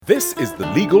This is the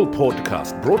Legal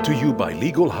Podcast brought to you by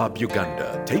Legal Hub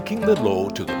Uganda, taking the law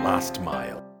to the last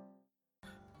mile.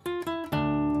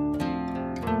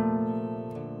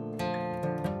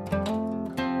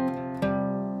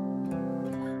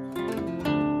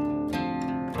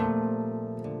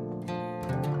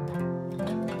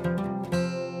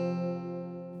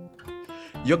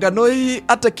 Yoganoi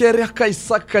atekeria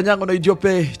kaisak kanyango no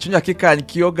ijope chunyakika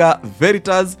nkioga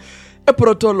veritas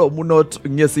eprotolo munot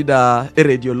nyesida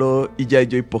erediolo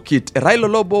ijaijo ipokit erailo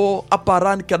lobo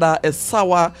aparan kada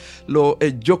esawa lo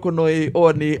ejokonoi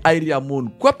oni airiamun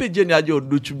kwape jeni ajo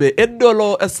duchbe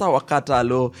edolo esawa kata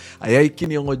lo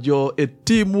ayaikini ngojo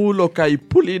etimu lo kai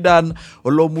pulidan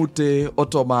olomute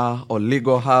otoma o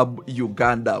Legal Hub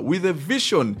Uganda with a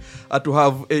vision to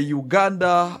have a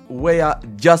Uganda where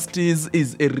justice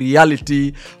is a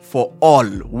reality for all.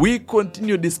 We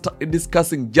continue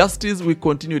discussing justice, we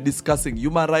continue discussing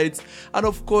human rights, and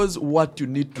of course what you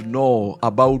need to know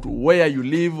about where you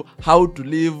live, how to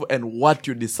live, and what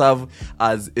you deserve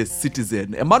as a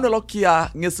citizen. Emmanuel Okia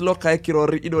ngesloka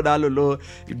ekirori idodalolo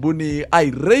ibuni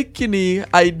ai reikini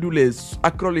ai dules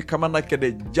akroli kamana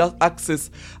kede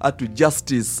access to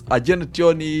justice.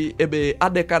 Agenetioni ebe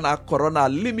adekana corona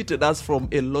limited us from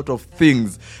a lot of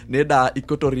things. Neda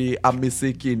ikotori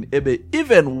amisekin ebe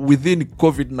even within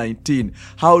Covid-19,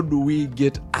 how do we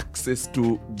get access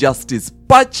to justice?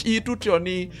 Patch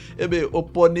itutioni ebe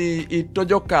oponi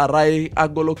itojoka rai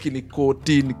agolo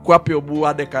kinikotin kwape obu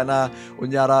adekana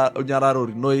onyara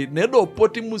rorinoi nedo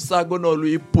poti musago no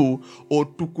luipu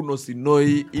otukuno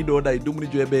sinoi idoda idumni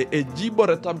jo ebe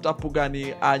ejibore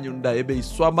tamtapugani anyunda ebe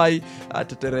iswamai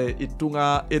tetere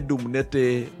itunga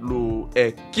edumnete lu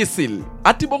kisil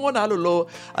atibongo na lolo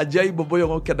ajai boboyo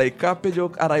ngo keda ikape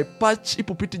jok arai patch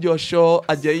ipupiti josho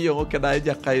ajai yongo keda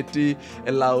eja kaiti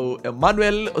elau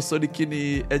Emmanuel osodikini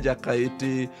eja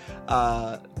kaiti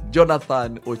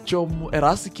Jonathan Ochom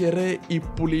erasikere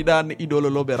ipulidan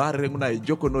idololo berare nguna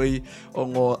ijokonoi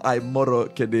ongo ai moro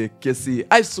kede kesi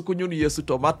ai sukunyuni Yesu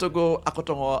tomatogo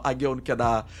akotongo ageon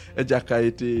keda eja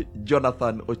kaiti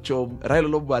Jonathan Ochom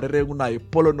railolo barere nguna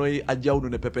ipolonoi ajaunu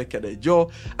ne pepe kede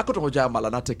jo akotongo jamala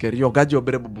natekerio gajo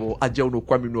berebo ajaunu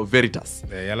kwamino veritas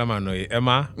yalamanoi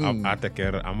Emma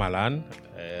ateker amalan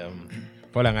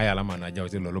Pola nga yala mana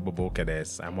jawti lolo bobo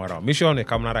kedes amora mission e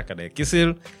kamnara kede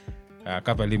kisil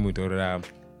kapali mutora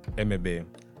MB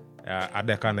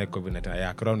adeka na Covid-19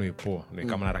 ya kronu ipo no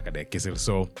kamnara kede kisil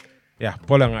so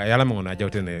pola nga yala mangona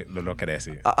jawti ne lolo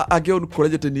kedesi ageon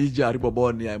kolejete ni jari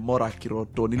bobo ni amora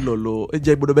kiroto ni lolo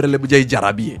ejai bodo berele bujai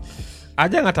jarabie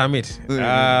aja ngatamit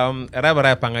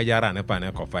rabara panga jara ne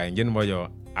pane ko fa engine mojo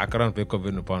akron pe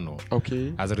Covid no pono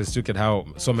okay as restricted how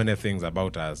so many things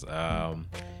about us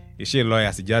Ishi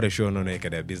lawyers jare show no make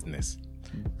their business.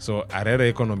 So arere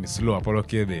economy slow apolo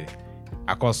kebe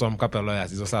akosom couple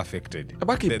lawyers is also affected.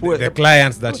 The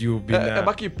clients that you've been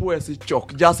abaki poe si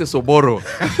chok jase soboro.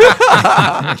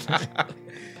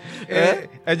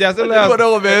 Ejase lawyers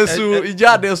bodo besu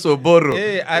ijade soboro.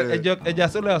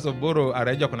 Ejase lawyers soboro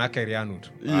arejo kuna kerianut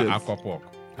akopok.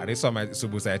 Ariso ma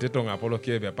subusa eteto ngapolo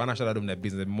kebe pana shada dum na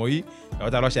business moi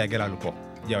otalo sha gela lupo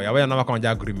ya na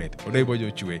makonja agreement odoibo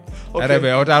jo chue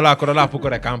arebe otalo akorola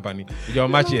pukore company jo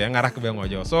machi ngarak be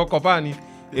ngojo so kopani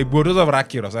egbodo zo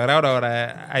rakiro so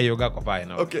ora ayoga kopani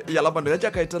no okay yala bando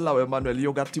ya kaitala we Emmanuel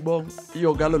yoga tibong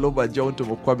yoga lo ba jonto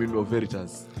mo kwami no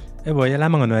veritas ebo yala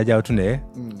mangono ya jawtune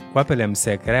kwa pele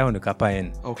msekere onu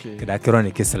kapaen okay kida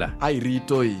kironi kisla ai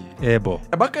ritoi ebo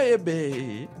ebaka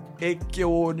ebe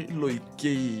ekeoni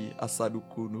loikei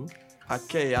asadukunu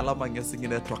ake alama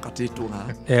ngesingine twakatitunga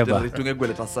ritunge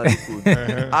gwele tasadukunu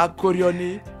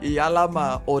akorioni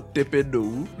alama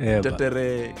otepedou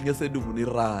tetere ngesedumu ni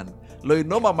ran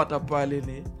loinoma matapali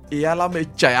ni alama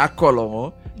chaya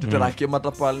kolongo tetere ke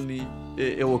matapali ni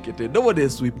ewokete dobo de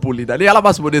suipuli dali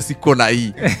alama smode sikona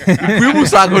yi kuimu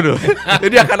sangono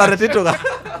edi akana retetunga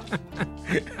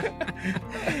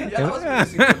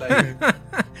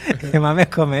Mame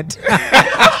comment.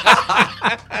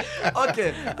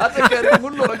 Okay, atekere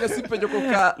muno roga sipe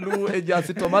jokoka lu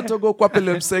ejasi tomatogo kwa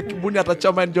pele msek buni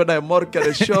atachama njona ya mor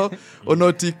kere show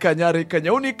onoti kanyare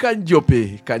kanyauni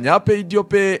kanjope kanyape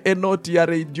idiope enoti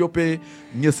yare idiope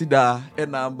nyesida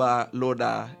enamba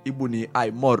loda ibuni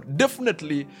I more.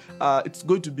 Definitely it's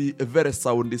going to be a very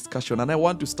sound discussion and I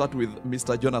want to start with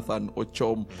Mr. Jonathan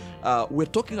Ochom.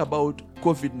 We're talking about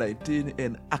COVID-19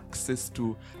 and access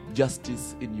to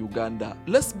justice in Uganda.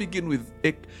 Let's begin with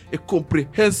a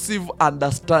comprehensive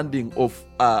understanding of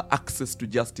access to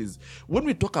justice. When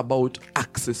we talk about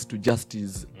access to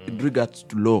justice in regards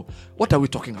to law, what are we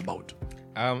talking about?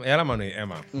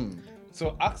 Emma.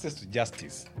 So access to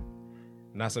justice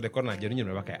Na so the corner jeni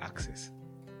no baka access.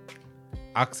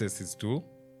 Access is to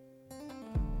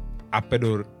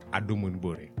apedor adumun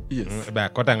bore. Yes. Ba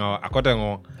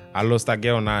akotengo alosta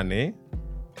geo nane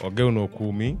o geo no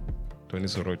kumi to ni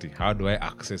soroti. How do I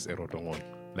access erotongon?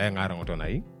 La ngara ngoto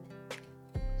nai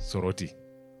soroti.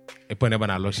 Epone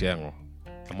bana lo shengo.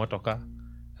 Motoka,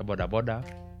 boda,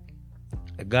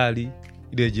 gali,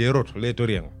 ide jerot le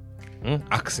toriengo.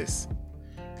 Access.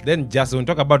 Then just when we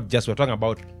talk about just, we're talking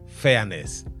about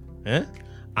fairness.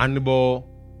 And bo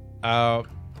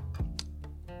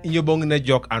inyobong ne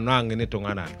jok anang ne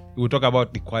tonganan. We talk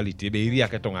about equality. Be iri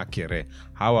aketonga kere.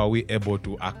 How are we able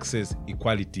to access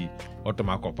equality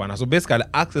otomakopana? So basically,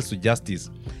 access to justice.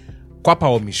 Kwapa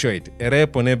o mishoit. Ere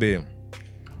ponebe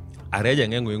areja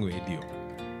ngengo edio.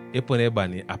 Epone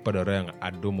bani apadoreng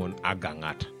adomon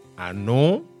agangat.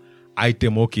 Ano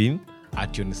itemokin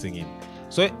ation singing.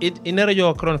 So it in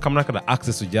area kron kamnaka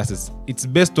access to justice. It's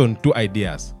based on two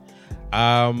ideas.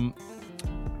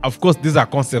 Of course, these are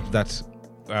concepts that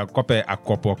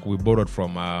we borrowed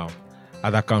from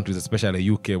other countries, especially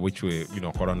UK, which we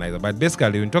colonized. But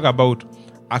basically, when we talk about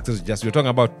access to justice, we're talking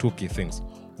about two key things.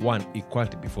 One,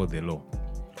 equality before the law.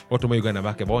 Otoma Uganda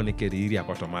bake ba onikeri iri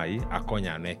akotomai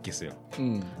akonya ne kisil.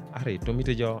 Are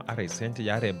tomite jo, are sente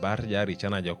jo, are bar jo, are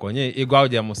chana jo konye igwa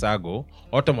ja musago,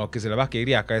 otoma kisila bake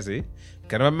iri akaisi.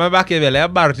 Kana mabake vele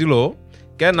bar tilo,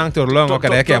 ken nang torlongo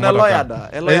kada yake motoka.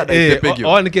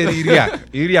 Onikeri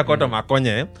iri akotoma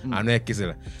konye ane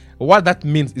kisila. What that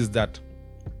means is that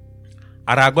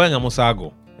arago nga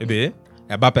musago ebe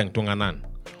ebapeng tunganan.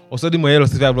 Osodi moyelo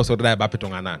sivya bloso dra ebape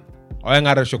tunganan.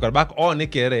 Oyangare shokar back o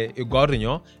nikere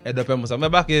igorinyo edope musa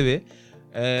mebak ebe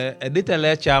edite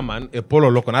le chairman e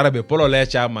polo loko nara be polo le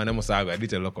chairman e musago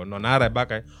edite loko no nara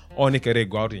back o nikere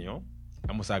igorinyo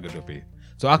e musago dope.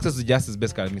 So access to justice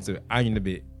basically means anyu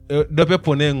be dope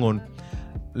ponengon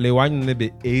le wanyu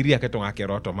nebe area ketonga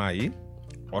kero otomai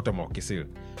otomo kisil.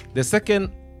 The second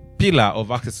pillar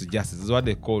of access to justice is what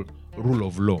they call rule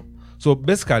of law. So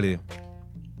basically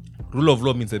rule of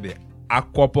law means ebe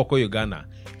akwopoko Uganda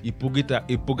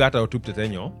ipugata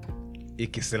otuptetenyo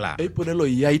ikisila iponelo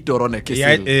yaitorone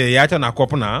kisil yaita na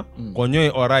kopna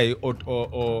konyo orai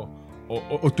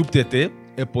otuptete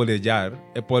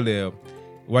epole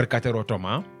warkatero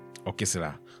toma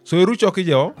okisila. So irucho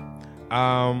kijo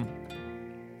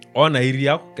ona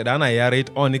iria kedana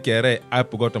yarate onikere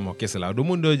apugotomo kisila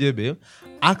dumundo jebe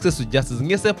access to justice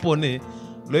ngese pone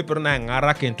loiperna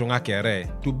ngara kentunga kere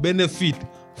to benefit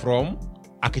from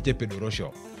akete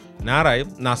pedorosho. Now,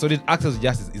 so that access to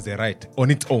justice is a right on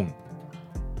its own.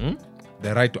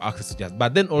 The right to access to justice.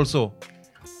 But then also,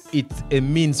 it's a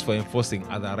means for enforcing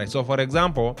other rights. So, for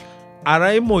example,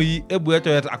 araimoi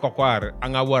ebueto yet akokwar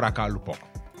angawara kalupok.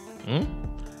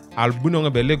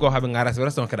 Albunonga be Lego having a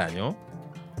restoration kedanyo.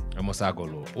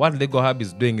 Amosagolo. What Lego Hub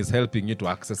is doing is helping you to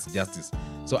access justice.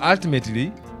 So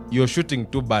ultimately, you're shooting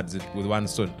two birds with one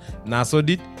stone. Now, so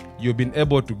that you've been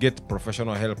able to get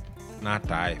professional help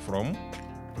natai from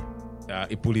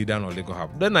ipuli down or Lego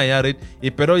Hub. Then I hear it,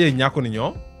 ipero ye nyako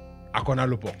ninyo, akona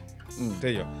lupo.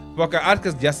 Teyo. Because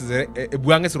access justice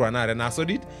buanges ruanare na so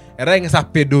dit era ngesa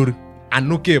pedor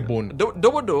anuke bon.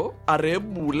 Dobodo are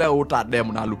bule uta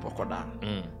dem na lupo koda.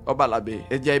 Obalabe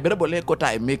eja ibere bole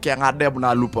kota emeke nga dem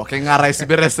na lupo ke ngara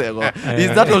isibere go.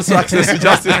 Is that also access to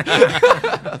justice?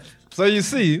 So you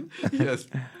see, yes.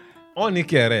 Only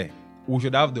kere we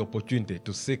should have the opportunity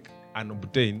to seek and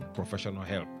obtain professional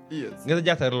help. Yes. Ngeza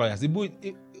jata lawyers ibu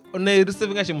ne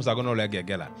receiving ashi musago no lege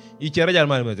gela. Ichere jal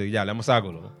mali mete jala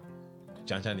musago lo.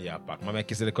 Chanchani ya pak. Mama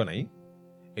kisele kona yi.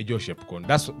 Ejo shep kon.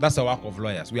 That's the work of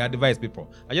lawyers. We advise people.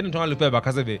 Aje ntonga lupe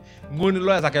bakasebe ngoni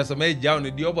lawyers akaso me jao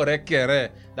ni diobo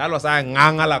rekere. That was a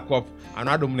nganga la kop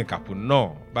anado mni kapu.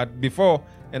 No. But before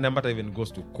and the matter even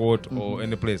goes to court or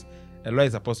any place, a lawyer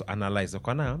is supposed to analyze the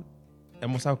kona.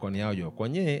 Musago koni yao jo.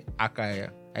 Konye aka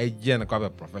hygiene kwa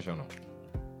professional.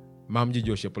 Mamji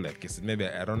jo shepu like kisi maybe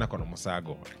erona kono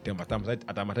musago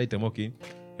atamata itemoki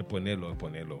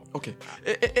eponelo. Okay.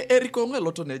 Eriko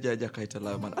ngelo to neja ja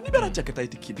kaitala man. Ani bera chaketa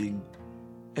itikiding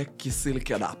kisil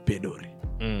kada pedori.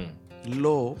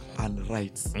 Law and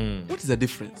rights. What is the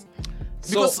difference?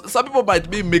 Because so, some people might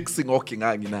be mixing walking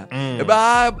angina.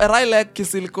 But I like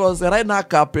kisil cause I na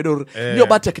ka pedor. Nyo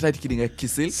ba chaketa itikiding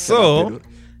kisil. So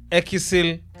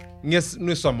kisil nges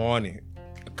no somoni.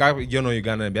 Ka you know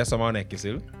Uganda be somoni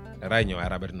kisil. Rainyo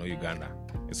arabet no Uganda.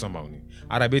 Isomoni.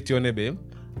 Arabeti onebe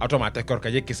automatic or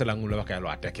kaje kisela ngulo wakalo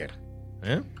attacker.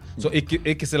 So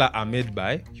ikisela are made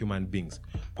by human beings.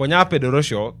 Konya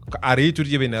pedorosho ari tu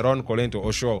jibe neron kolento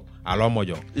osho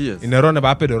alomojo. Yes. Neron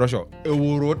ba pedorosho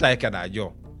ewuro ta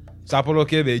ikadajo. Sapolo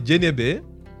kebe jenebe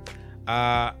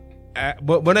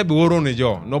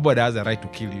nobody has a right to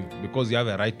kill you because you have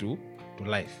a right to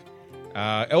life.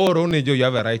 You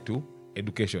have a right to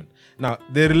education. Now,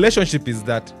 the relationship is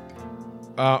that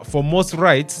for most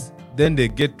rights, then they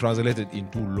get translated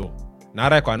into law.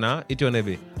 Nara kwana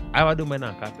itionebe awadu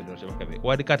mena kapelo shebakabe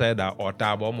wadikata eda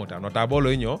otabo mota notabo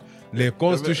lo inyo the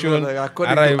constitution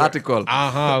article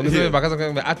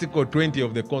article 20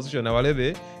 of the constitution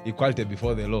awalebe equality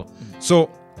before the law. So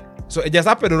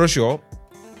ejasa pedorosho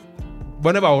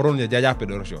boneba oronye jaja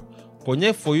pedorosho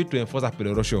konye for you to enforce a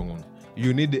pedorosho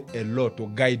you need a law to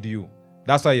guide you.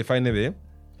 That's why you find ebe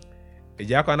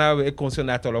ejakana a constitution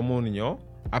atolo nyo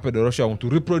apedorosho to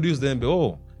reproduce them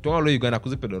don't Uganda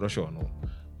kuzi pedorosho no.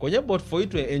 Konye but for you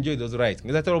to enjoy those rights.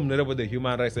 Ngeza tell them about the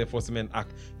Human Rights Enforcement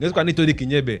Act. Ngeza kwa nito di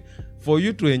kinyebe for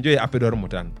you to enjoy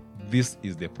apedoromotan. This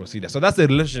is the procedure. So that's the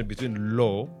relationship between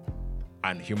law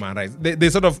and human rights. They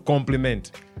sort of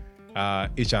complement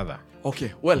each other.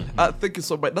 Okay, well, thank you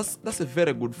so much. That's a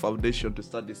very good foundation to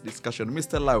start this discussion.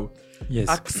 Mr. Lau, yes.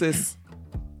 Access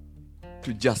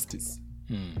to justice.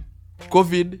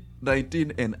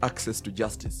 COVID-19 and access to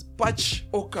justice. Patch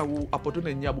okawu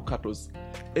apotone nyabu katos.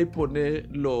 Epone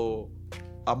lo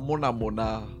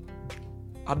amona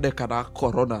adekana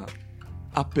corona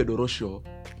apedorosho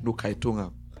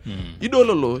nukaitunga.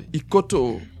 Idololo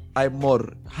ikoto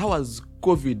aimor. How has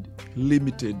COVID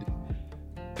limited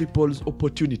people's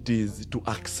opportunities to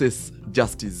access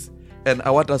justice? And I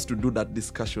want us to do that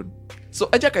discussion. So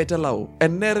aja kaitalao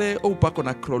enere upako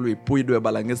na krolwe puidwe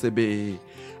balangese be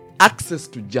access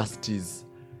to justice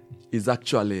is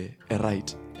actually a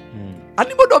right.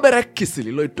 Animodo bere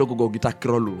kisili lo itogo go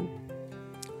gitakrolu.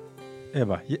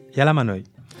 Eba, yala manoi.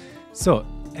 So,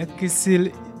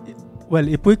 kisil, well,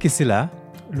 ipui kisila,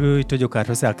 lu itojo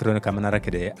katose akrone kamanara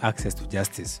kede access to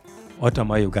justice.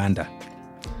 Otama Uganda.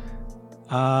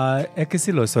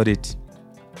 Kisilo sorit.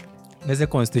 Neze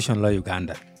constitution law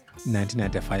Uganda,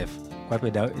 1995.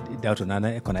 Kwape dauto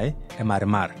nana ekonai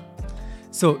emarmar.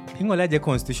 So, ingolaje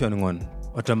constitution ngon,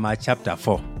 otoma chapter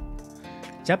 4.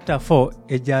 Chapter 4,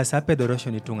 eja sape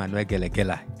dorosho nitunga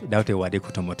nwegelegela, daute wadi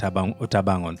kutomo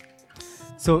otabangon.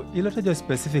 So, ilotojo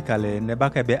specifically,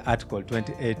 nebaka be article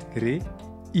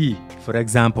 28.3e, for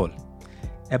example.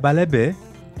 Ebalebe,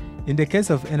 in the case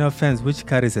of an offense which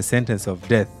carries a sentence of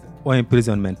death or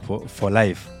imprisonment for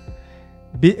life,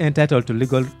 be entitled to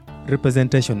legal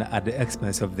representation at the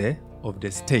expense of the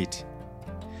state.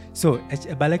 So,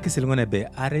 ebaleki silngone be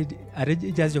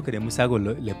areji jazjo kede musago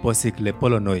le posik le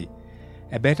polonoi.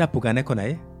 Ebeta pugane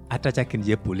konai atacha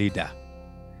kinje pulida.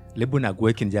 Lebuna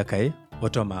gwe kinja kai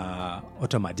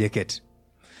otoma deket.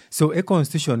 So a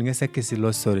constitution ngese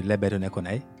kisilo sorry lebeto ne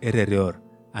konai ererior.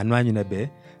 Anwanyu nebe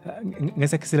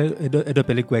ngese kisilo edo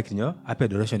pelikwe kinyo ape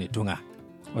dorosho itunga.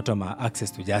 Otoma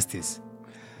access to justice.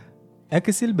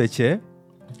 Ekisil beche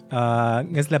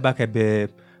ngesle bake be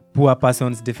Poor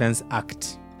Persons Defense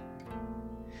Act.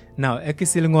 Now,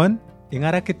 ekisil ngon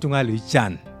ingara kitunga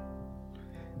luchan.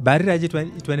 Bari raji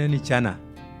itwane ni chana.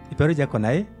 Ipero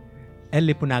jakonai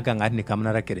elipuna gangat ni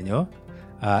kamnara kerenyo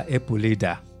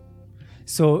epulida.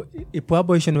 So ipo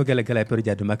abortion wegelegela ipero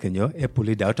jaduma kenyo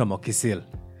epulida otomo kisil.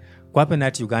 Kwa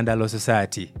penati Uganda Law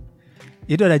Society.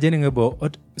 Ido rajeni ngebo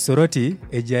soroti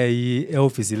ejai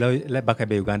office le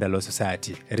bakabe Uganda Law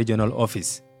Society, regional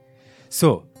office.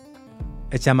 So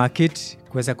echamakit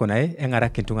kwesa konai engara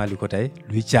kintunga lukotai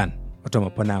luichan otomo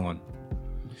ponangon.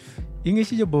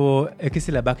 Ingishi jobo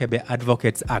ekisila bakabe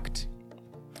Advocates Act.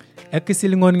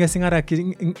 Ekisilngon ngesingara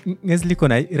ngesli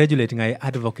konai regulating ai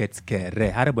advocates kere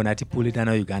harebonati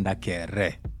pulidana Uganda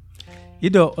kere.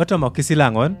 Ido otomo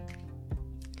kisilangon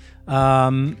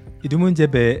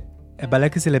idumunjebe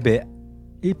ebalekisile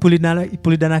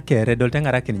ipulidana kere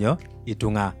doltengara kinyo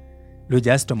itunga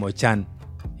lujasto mochan,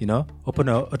 you know,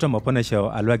 otomo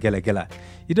ponesho alwa gelegela.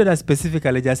 Ido da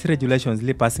specifically just regulations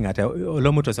li passing at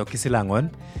olomuto so kisilangon.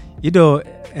 Ido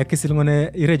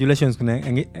kisilngone regulations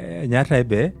kune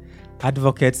nyataibe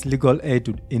Advocates Legal Aid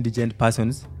to Indigent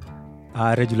Persons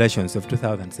regulations of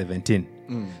 2017.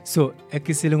 So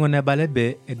ekisilngone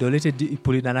balebe edolete di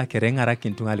ipulidana kere ngara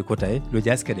kintunga likotai lo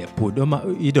just kede pudoma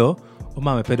ido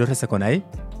oma mepedo sekonai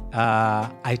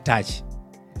I touch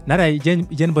nara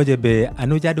jen boje be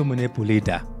anujado mune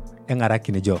pulida engara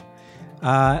kinijo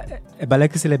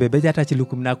ebalekisile be bejata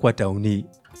chilukumna kwa tauni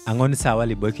angon sawa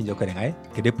liboy kinjo kerengai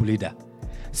kede pulida.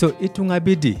 So itunga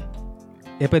bidi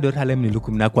epedo halem ni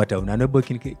lukumna kwa tauni no boy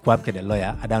kin kwa kede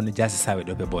lawyer adown just sawe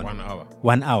do be bon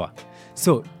 1 hour.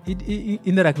 So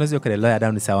indara knows kede lawyer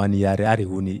adown sawa ni yare ari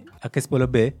huni akespolo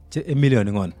be $1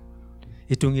 million ngon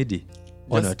itungidi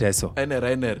on Ateso.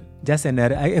 NR. Just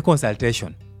a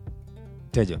consultation.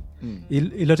 tejo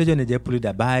ilotejo ne je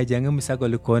pulida ba jange musago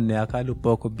likone akalu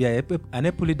poko bia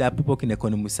ane pulida pupo kine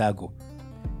kono musago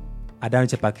adan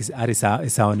chapakis arisa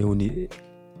isaoni uni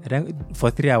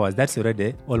for 3 hours. That's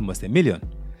already almost $1 million.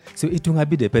 So itunga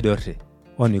bide pedorte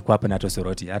oni kwa penato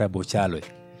soroti arabo chalo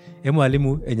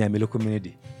mwalimu enyamilo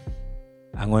community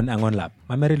angon lab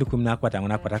mamere lukumna kwata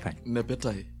ngona kwata kan ne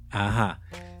petai aha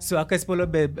so akaspolo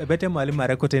bete mwalimu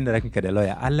arekote ndara kede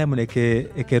lawyer alle muneke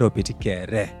ekero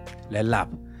pitikere le lab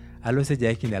alo se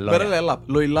jaki ne lawyer le lab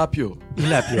lo ilapio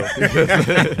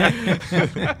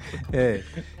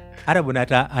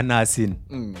arabunata anasin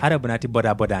arabunati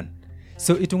bodan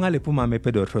so itungale puma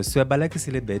mepedorto so balaki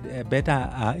sile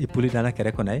beta ipulidana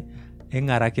kerekonai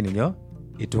engara kininyo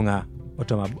itunga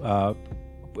otoma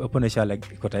oponeshala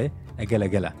kotai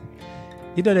egela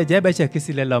idole jebecha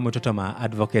kisile la mutotoma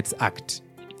Advocates Act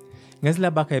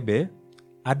ngesla bakebe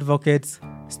Advocates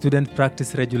Student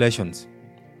Practice Regulations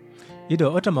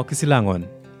ido otoma kisilangon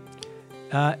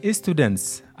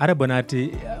students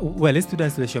arabonati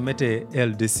students le shomete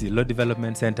LDC Law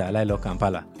Development Center alailo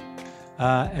Kampala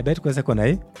ebet kwese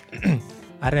konai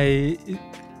arai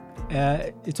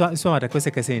it's one of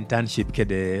the internship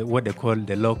kede what they call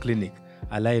the law clinic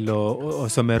alailo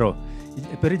osomero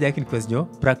perija yakin kwesnyo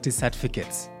practice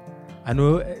certificates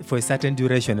anu for a certain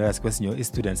duration as kwesnyo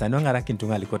students anu ngara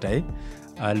kintunga likotai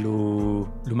alu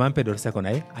lumampe dor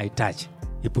sekonai I touch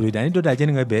ipulidani do da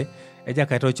jeni ngabe eja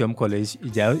kaito chom college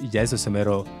ija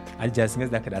osomero aljas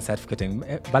nges da kada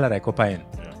certificate balara kopaen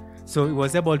so it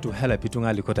was able to help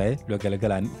itunga likotai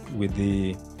logelegala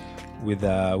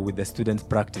with the student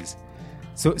practice.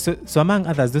 So among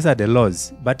others, those are the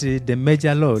laws. But the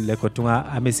major law, like Otunga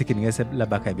Amesikinese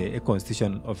Labakabe, a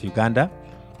constitution of Uganda,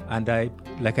 and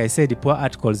like I said, the poor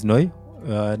articles no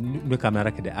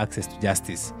the access to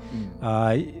justice.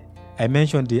 I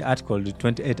mentioned the article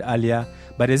 28 earlier,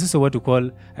 but there's also what we call,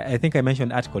 I think I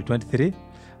mentioned article 23,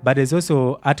 but there's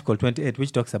also article 28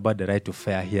 which talks about the right to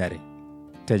fair hearing.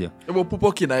 Tejo. Ebo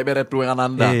pupo kina ibere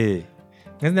tuengananda.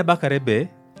 Ngezne bakarebe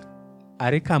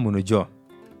arika munujo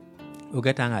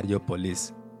ugeta angarjo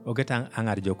police ugeta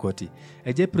angarjo koti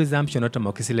eje presumption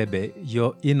otomo kisilebe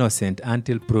you're innocent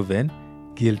until proven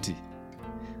guilty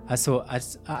aso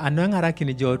anwangara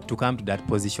kinijo to come to that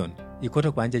position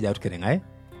ikoto kwanje ja utkerengai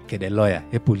kede lawyer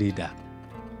epulida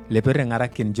lepere ngara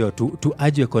kinijo to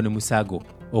argue kono musago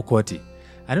okoti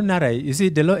anu narai you see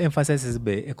the law emphasizes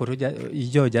be ekoto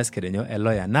jo just kedenyo a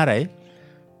lawyer narai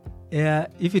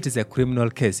if it is a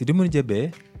criminal case idumunje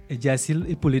be ejasil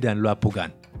ipulida nlo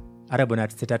apugan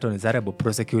arabonat setaton zarabo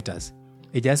prosecutors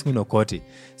ejas kuno koti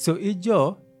so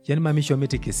ijo yen mamisho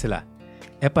miti kisila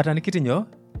epatan kitinyo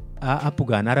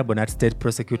apugan arabonat state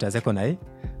prosecutors ekonai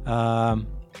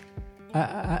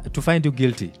to find you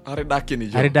guilty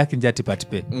aridakin jati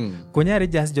patipe kunyari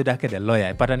jas jodake de lawyer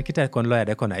epatan kita kon lawyer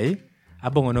de konai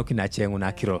abongono kina chengu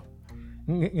na kiro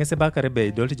ngese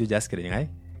bakarebe dolti jo jas kire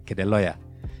kede lawyer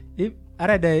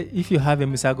if you have a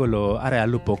misagolo ara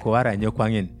alupoko ara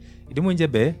nyokwangin idimunje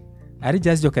be ari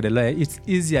just joke the lawyer it's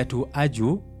easier to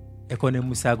argue ekone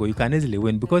musago you can easily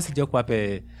win because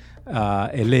jokwape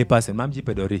a lay person mamji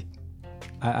pedori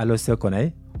alose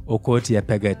konai okoti ya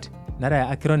peget nara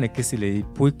akirone kisile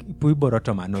pui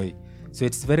boroto manoi so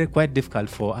it's very quite difficult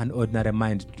for an ordinary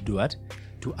mind to do what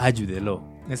to argue the law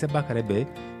ngese bakarebe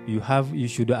you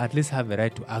should at least have a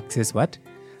right to access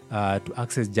to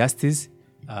access justice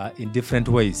in different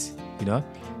ways, you know.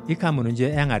 Ikamununje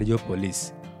yangarjo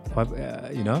police,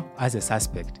 you know, as a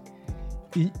suspect.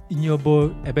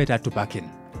 Inyobo ebeta tupakin,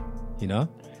 you know.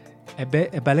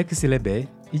 Ebaleki silebe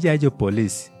ijajo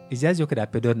police, ijajo keda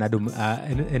pedor nadum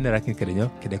enerakin kedenyo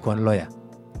kede kon lawyer,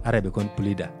 arabe kon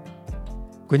pulida.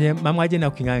 Kwenye mamwaje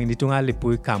na kingangi nitunga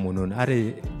lipu kamunun,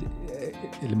 are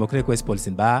limokre kwes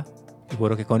police ba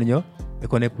iboroke konyo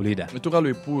ekone pulida. Nitunga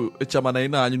lipu echamana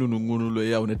ina anyinu ngunu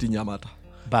ya uneti nyamata.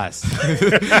 Bas.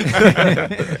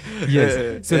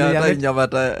 Yes. So ya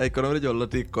nyamata economy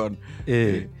joloti kon.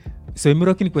 So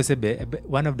imirokin kwesebe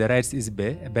one of the rights is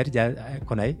berja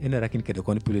konai enerakin kede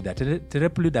kon pulida. Tere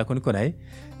pulida konai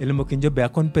elimokinjo be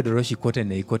akon pedoroshi kote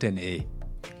ne.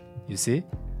 You see?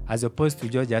 As opposed to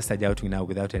just adjouting now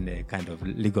without any kind of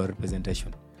legal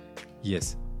representation.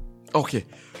 Yes. Okay.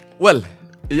 Well,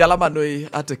 yalama noi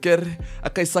ateker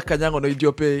akaisaka nyango no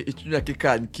idiope ichunya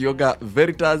kikan kioga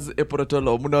Veritas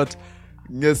eporotolo munot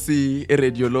ngesi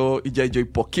erediolo ijaijo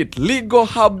pocket Legal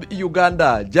Hub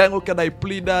Uganda jango kana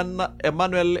iplidan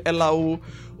Emmanuel Elau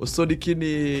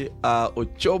osodikini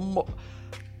ochomo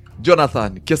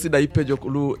Jonathan kesida ipejo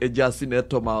kulu ejasi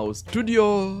neto mau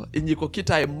studio inyiko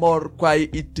kita mor kwai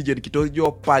itijen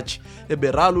kitojo patch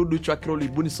eberalu du chakro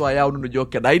libuni so ya unu jo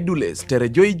kedai dules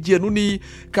terejo ijenuni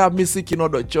ka misi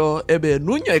kinodo cho ebe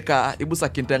nunyo eka ibusa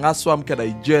kintenga swam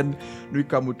kedai jen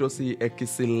nuika mutosi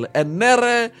ekisil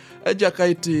enere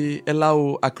ejakaiti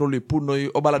elau akroli punoi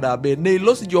obalada be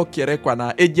neilosi jo kere kwa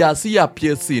na ejasi ya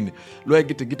piesin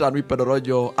loegiti gita nui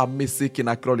pedorojo amisi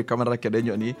kina akroli kamera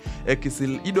kedenyo ni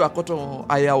ekisil ido akoto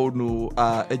ayaunu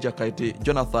ejakaiti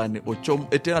Jonathan ochom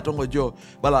etena tongo jo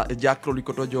bala ejakroli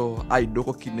koto jo ai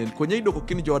doko kinen konye idoko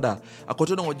kini joda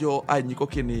akoto tongo jo ai nyiko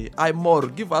kini ai more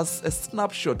give us a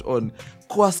snapshot on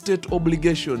core state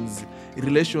obligations in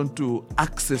relation to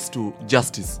access to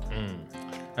justice.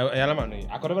 Yalama ni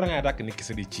akoto baranga adak ni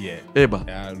kisedi chie Eba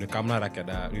le kamna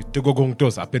rakada tego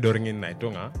gongtos apedoringin na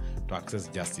itonga to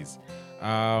access justice.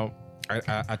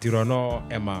 Atirono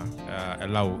ema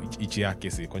lau ichia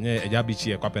kesi konye ejabi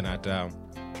chie kwa penata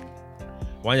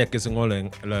wanya kesi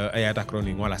ngole le ayata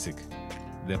kroni ngolasik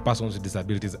the Persons with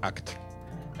Disabilities Act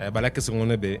bala kesi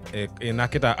ngone be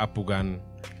enaketa apugan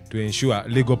to ensure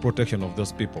legal protection of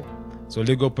those people. So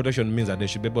legal protection means that they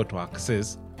should be able to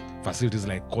access facilities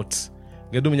like courts.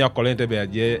 Gedum nya kolente be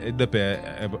aje depe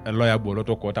a lawyer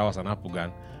boloto court house and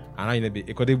apugan ana ine be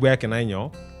ekodi bua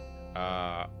kenanyo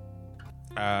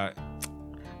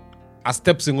a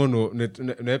steps ngono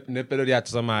ne pedori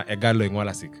atsama egalo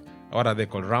ngolasik. What are they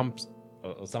called, ramps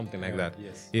or something like that?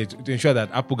 Yes. To ensure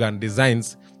that apugan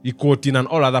designs equating and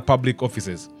all other public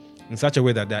offices in such a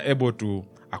way that they are able to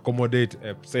accommodate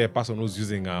say a person who's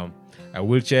using a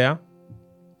wheelchair.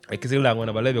 Ekisila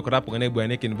ngona balebe kora pungane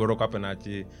bwana kin boroko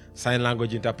apenachi sign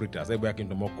language interpreters ebo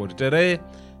yakinto mokodi tere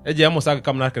eje amusaka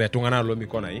kamna kre tungana lo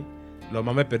mikona yi lo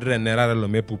mame pedre nerara lo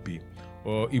mepupi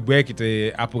o ibwe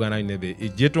kite apugana inebe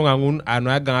ejetunga ngun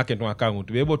anu aganga kentunga kangu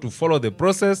to be able to follow the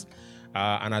process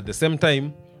and at the same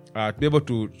time to be able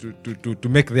to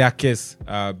make their case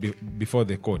before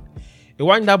the court. E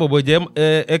wanda bobo je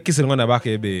ekisila ngona baka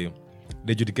ebe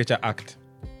the Judicature Act.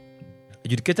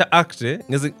 Judicature Act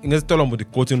ngezi tolombo di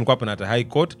court in kwa na High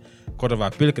Court, Court of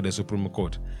Appeal ke the Supreme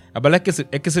Court. Abala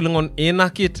ekisilingon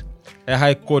enakit a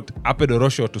High Court apedo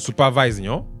rosho to supervise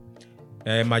nyo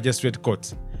magistrate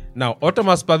courts. Now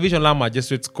automatic supervision la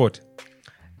magistrate court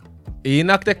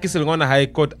enakte ekisilingon na High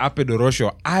Court apedo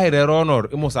rosho aire ronor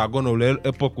imosa gono le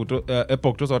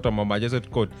epoch to sort of magistrate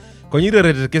court. Konyire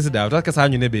rete kesi da utaka sa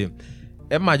nyunebe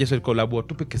magistrate court labo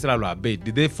tupe kesela lo abate.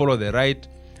 Did they follow the right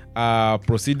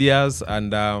procedures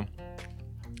and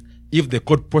if the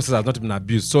court process has not been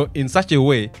abused? So in such a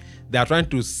way, they are trying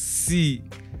to see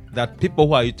that people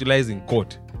who are utilizing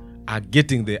court are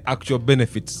getting the actual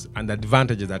benefits and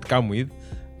advantages that come with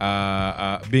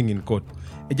being in court.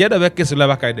 Ejada weke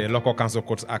sulabaka the Local Council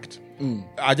Courts Act.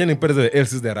 Ajeni pereze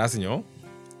elsis de rasinyo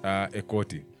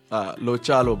ekoti. Lo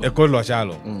chalo. Ekoti lo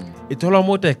chalo. Itolo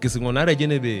mote kisingonare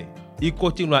jenebe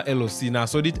ikoti nwa LOC na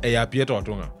sodit eyapieto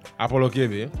otunga. Apollo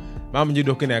kebe mam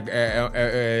njido kene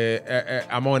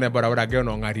amone bara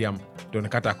geno ngariam don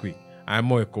katakwi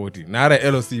amo ekoti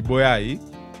nare LOC boyai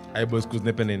ai boskus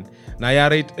nepenen na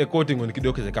yare ekoti ngon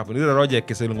kidoke je kapu ni roje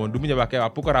kesel ngon duminya bake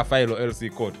apukara file LC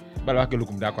code bala wake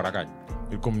lukum da korakaj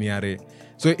ikum ni yare.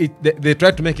 So they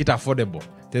try to make it affordable.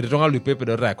 They don't have paper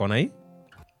the konai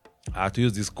to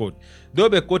use this code. Do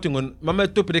be quoting on mama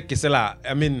to predict kesela,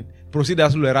 I mean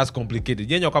procedures are complicated.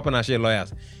 Yenyo kapana share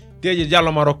lawyers. Teje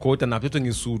jalo maroko ta na pito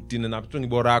ngi suit na pito ngi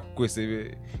bora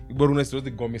kwese iboru na strote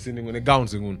gomisi ni ngone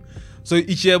gowns ngun. So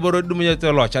ichi eboro dumunya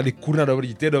te lo chali kurna do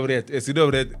bri te do bri esi do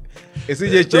bri esi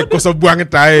je che koso buang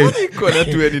tae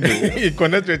connect to any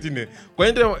connect to any ko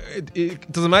ente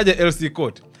tuzamaje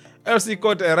LC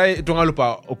code erai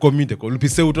tungalupa community ko lupi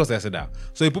seuto seseda.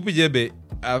 So ipupi jebe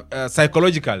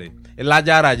psychologically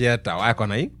elajara jeta wa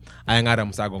kona yi ayangara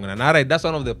musago ngana na that's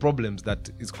one of the problems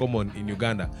that is common in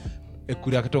Uganda.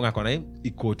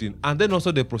 And then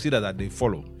also the procedure that they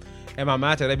follow. Ema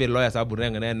mate rebe lawyers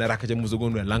aburenga na rakaje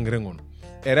muzugonwe langrengon.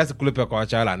 Erase kulepe kwa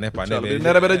chala nepa nebe.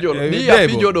 Nerebere jolo. Ni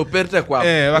apijo do perte kwa.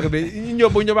 Wakabe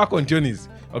nyoba continues.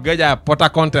 Ogeja pota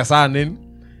contest anin.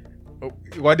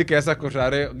 Wadi kesa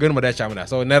kutare genu mada chamna.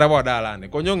 So nerabo dalane.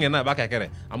 Konyonge na baka kere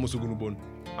amusugunu bon.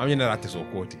 Amnyene Ateso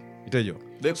koti. Itejo.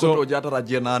 De koto jata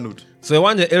rajena anut. So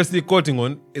when the LC courting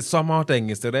on is somehow thing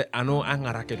instead ano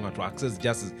angarake to access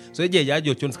justice. So eje yaji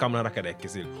ochons kamna rakade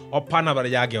kisil. Opana bara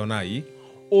yage onai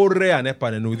ore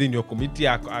anepa ne within your committee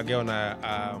ageona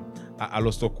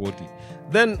alosto koti.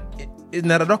 Then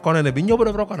narado kona ne binyobo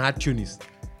do kona atunis.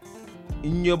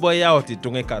 Inyobo ya oti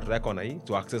tunge ka rekonai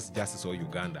to access justice or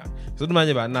Uganda. So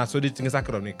dumanye ba na so di tingisa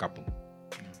kro ni kapu.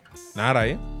 Na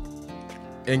rai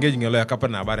engaging a lawyer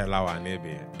kapana about a law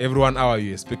nebe. Every 1 hour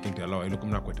you are speaking to a lawyer, look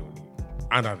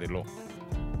under the law.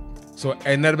 So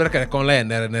never can conlay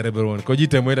never one.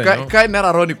 Kojite mweda no. Kai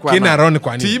nera roni kwa. Kina roni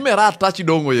kwa ni. Time ra touch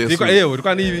dongo yesu. Iko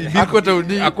ulikuwa ni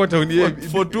akota uni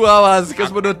for 2 hours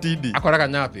kasbodo tidi. Akora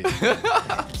kanyapi.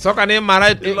 So kane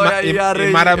mara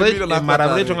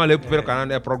ngale pupero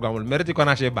kanande program. Meriti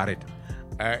kona she baret.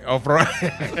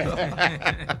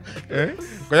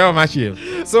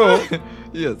 So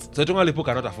yes. So people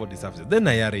cannot afford the services. Then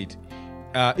I rate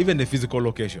even the physical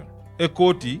location. A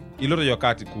koti iloto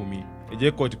yokati kumi.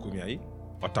 Eje koti kumi ai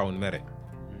o town mere.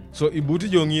 So ibuti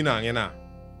jongina ngena.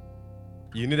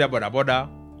 You need a boda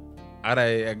ara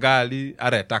a gali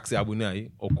ara a taxi abunai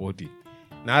o koti.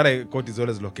 Na ara koti is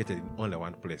always located in only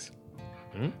one place.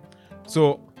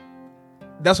 So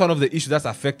that's one of the issues that's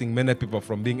affecting many people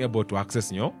from being able to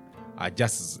access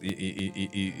justice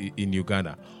in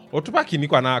Uganda. Otupaki ni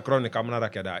kwa na kroni kamera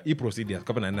kada I procedures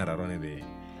kapena na rone de.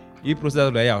 I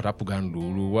procedures le ya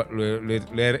otapugandu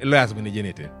le asbini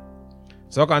genete.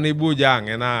 So kan ibu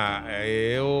jang na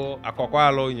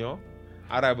akokwalo nyo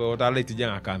arabe otale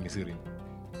tijang akamisiri.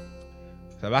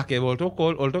 Sabake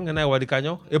olto ngena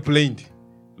wadikanyo e plained.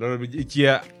 Lolo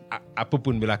ichia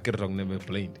apupun bila kirtong nebe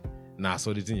plained. Na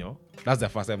so ditinyo. That's the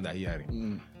first time that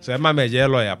hearing. So Emma meje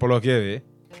lawyer Polokewe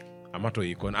amato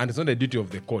icon, and it's not the duty of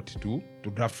the court to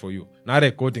draft for you. Now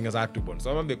the courting is hard to bond.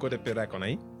 So the court pay right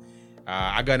on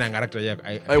agana character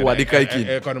I wadika iki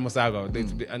economisaga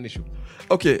an issue.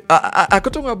 Okay,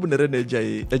 akotonga bunere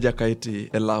eja kaiti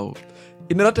elao.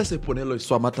 Inarate se ponelo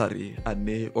swamatari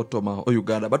ane otoma o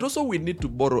Uganda, but also we need to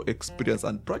borrow experience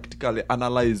and practically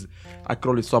analyze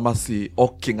akroli swamasi o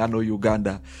kinga no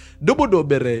Uganda. Dobodo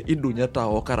bere indunyata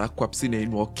okara kwapsine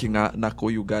inu o kinga nako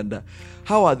Uganda.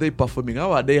 How are they performing?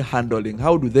 How are they handling?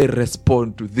 How do they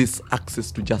respond to this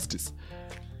access to justice?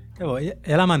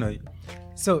 Elamanoi.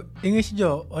 So, English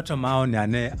jo otomao ni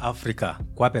ane Africa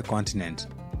kwape continent.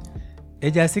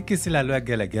 Eja siki sila lua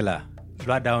gela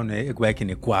lua daune egweki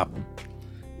ni kwapu.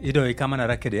 Ido ikama na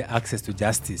rakede access to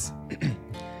justice.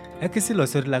 Ekisi lo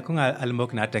sori la kunga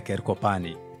alimok na ateker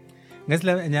kopani.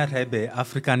 Ngesla nyata ebe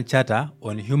African Charter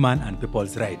on Human and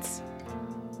People's Rights.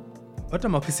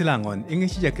 Otoma kisila ngon,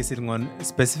 ingishija kisila ngon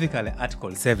specifically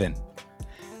Article 7.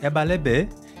 Eba lebe,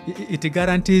 it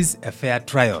guarantees a fair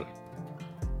trial.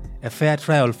 A fair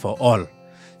trial for all.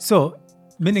 So,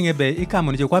 meaning ebe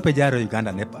ikamunujo kwa pejaro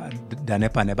Uganda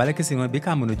nepa nebale kisila ngon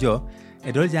bikamunujo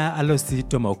edolja alosi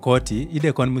tomo koti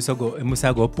ide kon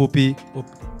musago pupi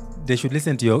they should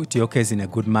listen to your case in a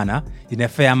good manner, in a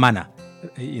fair manner,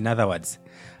 in other words.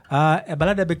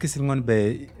 Balada be kisingon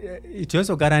be it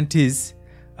also guarantees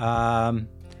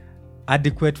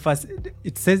adequate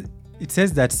it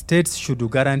says that states should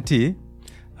guarantee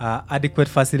adequate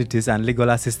facilities and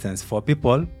legal assistance for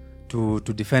people to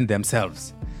defend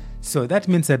themselves. So that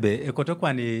means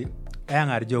ekotokwa ni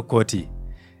ayangarjo koti.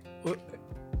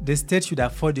 The state should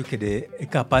afford you the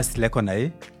capacity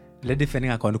lekonai le defending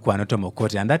akon kwa notomo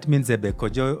koti, and that means be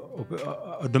kojo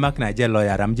odumak na je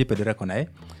lawyer ramji pedore konai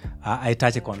I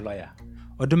touch kon lawyer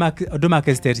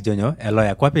odumak state jonyo a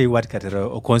lawyer kwape what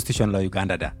katero o constitution law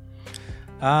Uganda da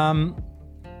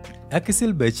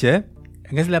akisil beche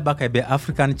ngesla baka be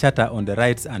African Charter on the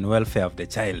Rights and Welfare of the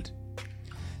Child.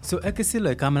 So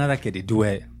akisil kamana kedi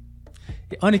duwe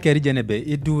oni kerijene be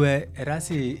idue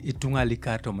erasi itunga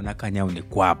likato munakanya uni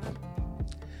kwapu.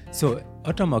 So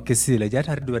otomo kisile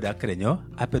jatari duwe da krenyo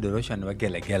apedoroshan wa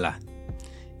gela.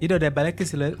 Ido de bale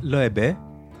kisile loebe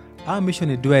our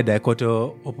mission duwe da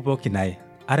koto opupo kinai.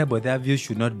 Arabo their views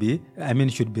should be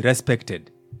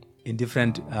respected in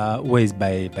different ways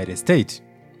by the state.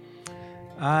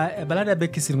 Balada be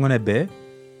kisile ngone be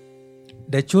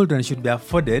the children should be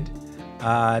afforded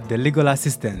the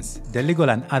legal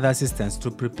and other assistance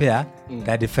to prepare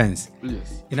their defense.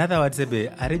 Yes. In other words,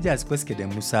 arijas kweske de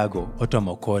musago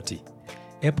otomo koti.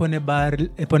 Epone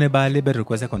ba liber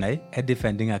request konai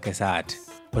defending a kesat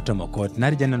otomo koti.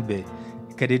 Narijanon be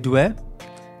kedidwe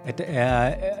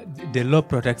the law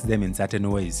protects them in certain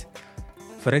ways.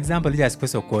 For example, just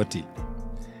kweso koti.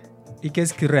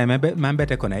 Ikes kire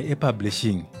mambete konai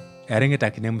publishing.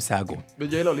 Erengeta kine musago.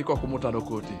 Bejailo liko kumuta no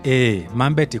koti.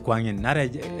 Mambeti kwangin nare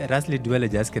rasli duele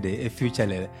jaskede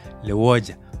future le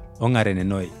woja ongare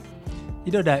nenoi.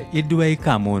 Ido da idwe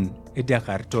ikamun idia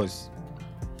kartos.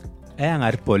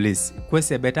 Ngar police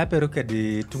kwese beta peruke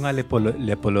di tunga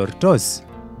le polortos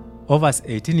over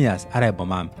 18 years ara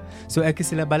bomam. So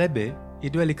ekisile balebe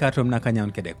idwe likatom nakanya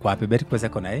unkede kwape beti kwese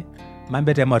konai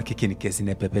mambete mor kikini kesi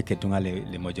ne pepe ke tunga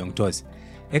le mojongtos.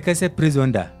 Ekese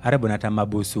prison da ara bonata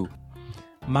mabusu.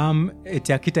 Mam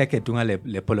etiakita ke tunga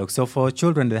le polok. So for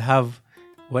children they have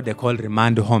what they call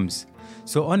remand homes.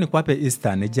 So on kwape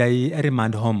Eastern jai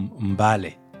remand home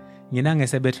mbale. Ngina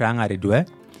ngese betranga ridwe.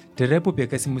 Terepu pia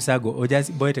kasi musago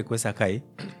ojas boyete kwesa kai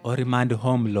or remand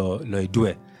home lo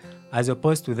idwe. As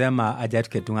opposed to them ajat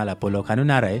ketunga la polo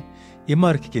kanunarai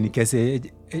imor kikini kese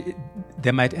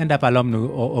they might end up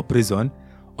alum or prison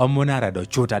or munara do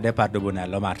chuta de pardo bona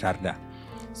loma tarda.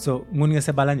 So ngun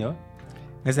ngese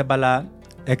bala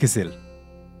ekisil.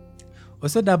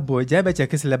 Also that boy jabe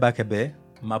chekisile bakebe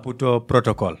Maputo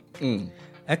protocol.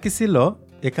 Ekisilo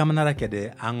ekamanara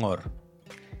kede angor.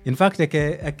 In fact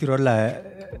ekirola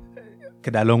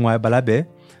keda longwa balabe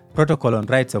protocol on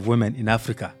rights of women in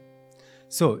Africa.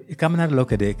 So ikamanara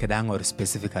lokede keda angor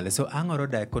specifically. So angor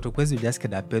da kotokwezi just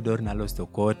keda pedor na losto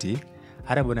koti.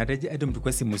 Ara bonateje edum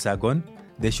tukwesi musagon,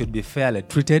 they should be fairly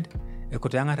treated.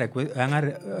 Ekoto angare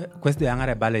kwesti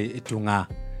angare bale itunga.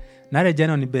 Nare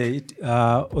jeno ni be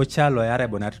ochalo yare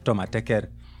bonatu toma teker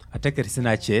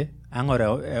sinache angore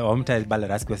omta bale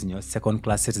raskwes nyo second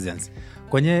class citizens.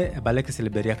 Konye bale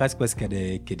kisiliberia kaskwes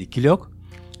kedi kiliok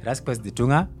raskwes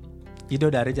ditunga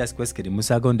ido da rejas kwes kedi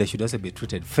musagon, they should also be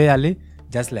treated fairly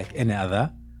just like any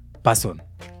other person.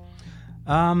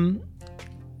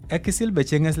 Ekisil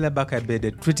bechenges le baka be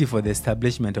the treaty for the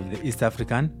establishment of the East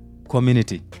African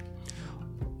Community.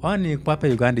 Oni kwape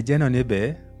Uganda jeno ni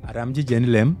be aramji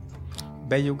jenilem.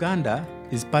 But Uganda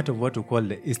is part of what we call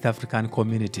the East African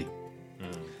Community.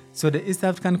 So the East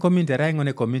African Community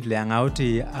raingone community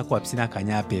leangauti akwapsina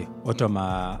kanyape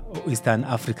otoma Eastern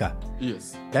Africa.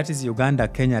 Yes. That is Uganda,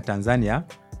 Kenya, Tanzania.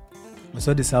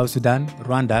 So the South Sudan,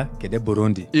 Rwanda, kede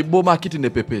Burundi. Iboma kiti ne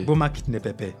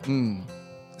pepe.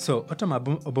 So otoma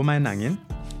oboma nangin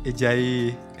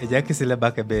ejai kisile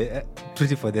bakebe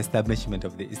treaty for the establishment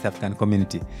of the East African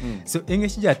Community. So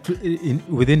English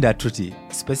within that treaty,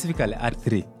 specifically Art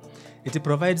 3, it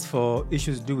provides for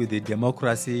issues to do with the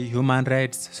democracy, human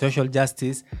rights, social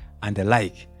justice, and the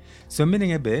like. So meaning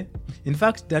in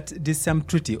fact that this same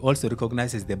treaty also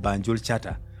recognizes the Banjul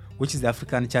Charter, which is the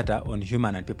African Charter on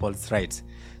Human and People's Rights.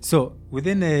 So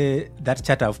within that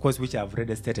charter, of course, which I've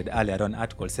already stated earlier on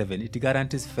Article 7, it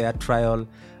guarantees fair trial,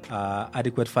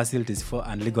 adequate facilities for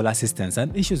and legal assistance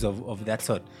and issues of that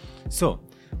sort. So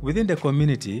within the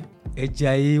community,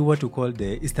 AJI, what we call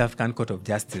the East African Court of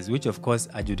Justice, which of course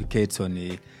adjudicates on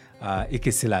the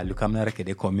ikisila lukamnareke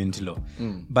the community law.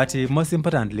 But most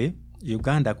importantly,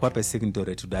 Uganda kwape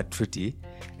signatory to that treaty,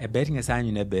 betting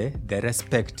they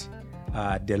respect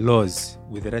the laws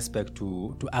with respect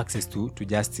to access to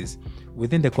justice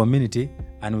within the community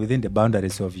and within the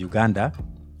boundaries of Uganda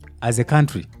as a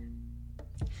country.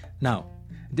 Now,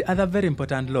 the other very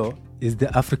important law is the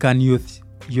African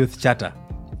Youth Charter,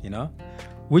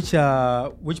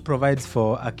 which provides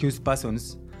for accused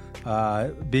persons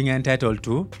being entitled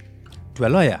to a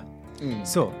lawyer.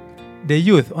 So, the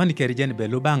youth only kerijeni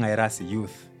belubanga erasi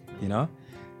youth,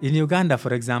 In Uganda,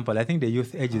 for example, I think the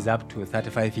youth age is up to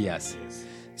 35 years. Yes.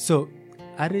 So,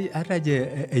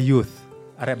 araje a youth,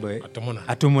 arabe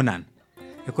atumunan.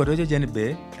 Ekorojo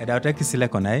jenbe, edauta kisile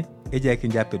konai, eja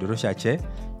kinja pedorosha che,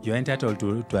 you're entitled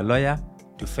to a lawyer,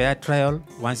 to fair trial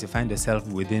once you find yourself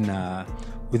within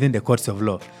the courts of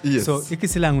law. Yes. So,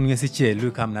 ikisila ngesiche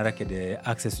lukam narake the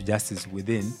access to justice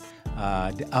within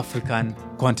the African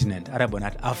continent,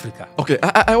 Arabonat Africa. Okay,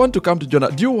 I want to come to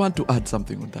Jonah. Do you want to add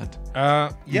something on that?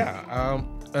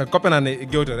 Copenhagen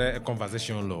go to a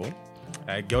conversation law.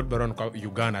 Go to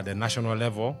Uganda, the national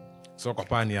level. So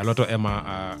Kopani, a lot of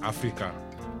Africa,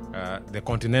 the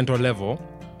continental level.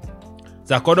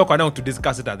 The Kodo down to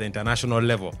discuss it at the international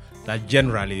level. That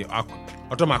generally,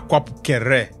 otoma kop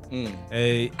kere,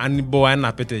 anibo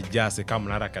anapete jase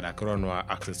kamlara kada krono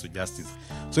access to justice.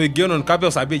 So again on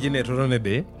kabel sabi jene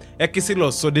toronebe,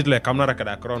 ekisilo so did like kamlara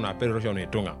kada krono apelosho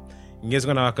netunga. Ingezi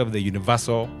gonna work up the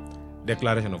Universal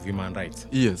Declaration of Human Rights.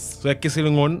 Yes. Mm. So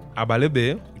ekisilongon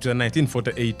abalebe, which is a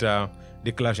 1948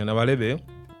 declaration abalebe,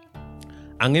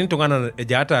 angin tongana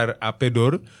ejata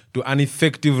apedor to an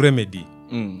effective remedy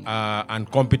and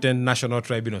competent national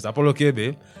tribunals. Apollo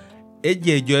kebe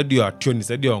eje jodio atuni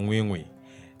sedio ngwingwi.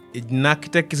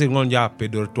 Nakite kisilongon ja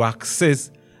apedor to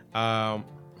access a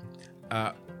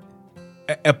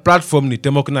platform ni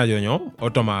temokina jonyo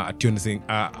otoma atune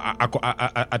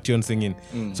singing.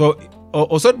 So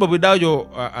also bobidajo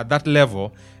at that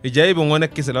level ijaibu ngone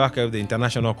kiselawaka of the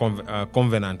International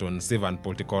Covenant on Civil and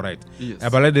Political Rights. Yes.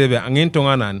 Abaledebe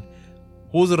angintonganan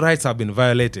whose rights have been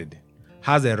violated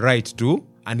has a right to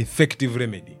an effective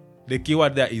remedy. The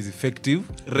keyword there is effective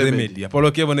remedy.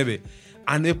 Apollo kebonebe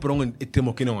ane prongon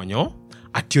etemokino wanyo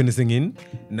atune singing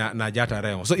na jata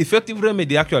remo. So effective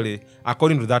remedy actually,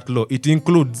 according to that law, it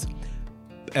includes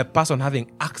a person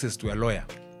having access to a lawyer.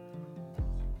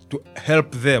 to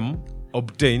help them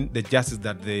obtain the justice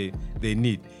that they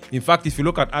need. In fact, if you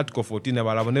look at Article 14,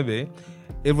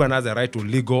 everyone has a right to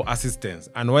legal assistance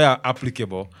and where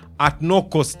applicable at no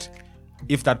cost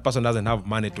if that person doesn't have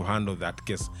money to handle that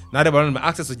case. Now the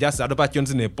access to justice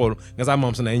adoptions in Nepal ngasa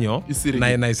mamso na inyo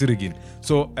na isirigin.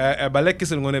 So balek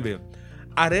kisi ngonebe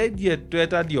aredi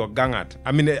tweta dio gangat.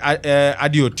 I mean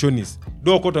adio chonis.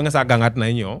 Do ko to ngasa gangat na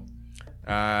inyo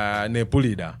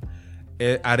Nepulida.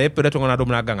 Are pereto ngona do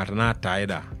na gangat na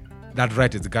taida. That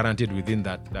right is guaranteed within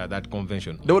that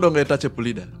convention. They don't get touch a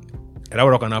pulida.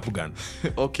 Rawo kana pugan.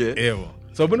 Okay. Evo.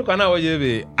 So bunu kana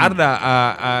wajebe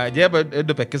arda jeba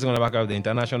edo pekisi ngona back of the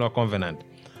International Covenant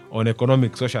on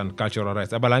Economic, Social and Cultural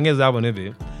Rights. Abalange zabo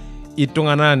nebe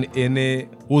itunganan ene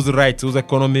whose rights, whose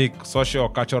economic, social,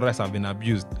 cultural rights have been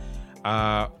abused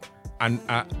and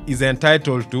is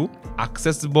entitled to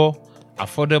accessible,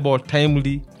 affordable,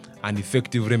 timely and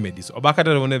effective remedies.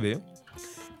 Obakata nebe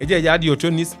eje jadi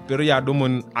otonis pero ya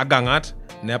domon agangat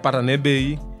na pata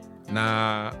nebei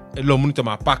na elo munito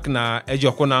ma pak na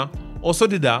eje kona also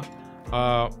dida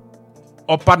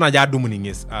opana ja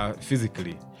domuninges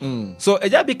physically. So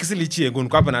eja bi kisili chi egun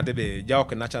kwa na tebe ja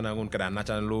ok national ngun kada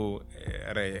national lo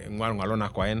re ngwalo na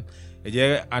kwaen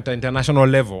eje at international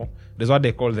level there's what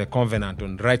they call the Covenant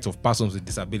on Rights of Persons with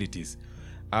Disabilities.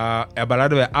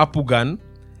 Ebalado apugan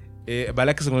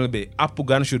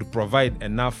Apugan should provide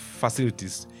enough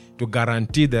facilities to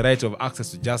guarantee the right of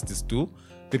access to justice to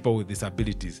people with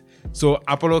disabilities. So,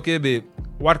 Apollo Kebe,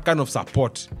 what kind of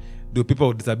support do people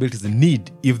with disabilities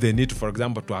need if they need, for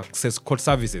example, to access court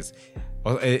services?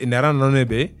 In Iran,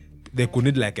 they could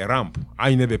need like a ramp.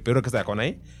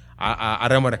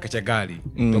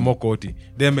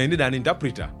 They may need an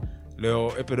interpreter.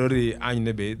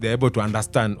 They're able to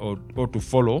understand or to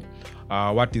follow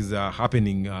what is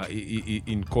happening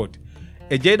in court.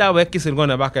 A jada work is going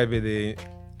to back with the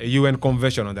UN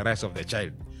Convention on the Rights of the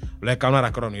Child. Like I'm not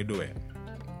a crown you do it.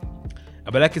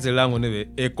 But like it's a long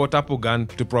a court upgan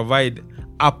to provide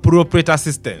appropriate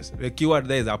assistance. The keyword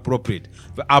there is appropriate.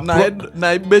 Na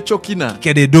ibechokina.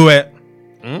 Can they do it?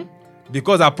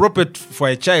 Because appropriate for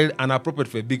a child and appropriate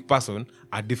for a big person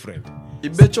are different.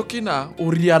 Ibechokina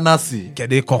urianasi.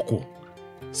 Kede koko.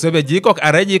 Sebe jikok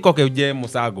areji kok eje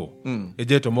musago.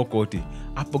 Eje tomokoti.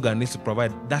 Apuga needs to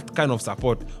provide that kind of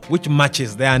support which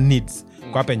matches their needs.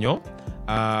 Kwapenyo.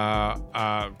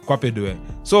 Kwapedoe.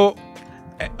 So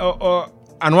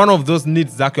and one of those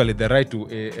needs is actually the right to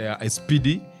a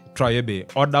speedy trial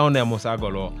or down a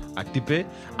musago lo atipe.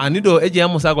 Anido eje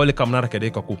musago le kamnara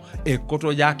kede koku. E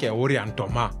koto yake ori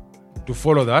antoma. To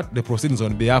follow that, the proceedings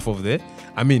on behalf of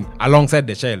alongside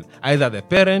the child, either the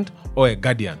parent or a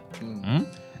guardian.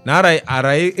 Now, I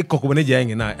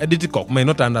may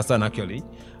not understand actually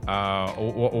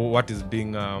what is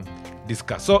being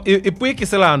discussed. So, if we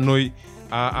can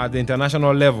at the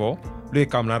international level, we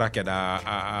come to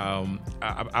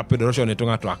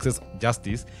access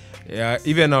justice.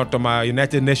 Even out of my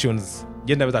United Nations,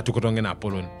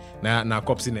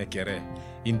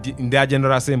 in their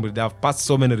General Assembly, they have passed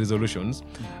so many resolutions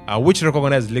which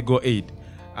recognize legal aid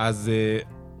as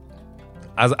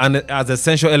an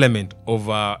essential element of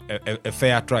a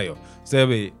fair trial. So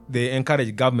they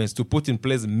encourage governments to put in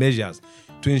place measures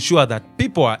to ensure that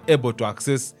people are able to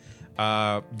access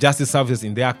justice services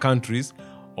in their countries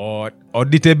or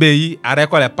DTBI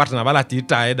are partner balati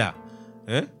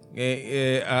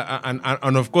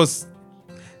and of course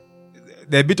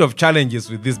there are a bit of challenges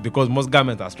with this because most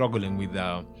governments are struggling with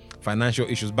financial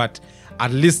issues, but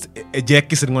at least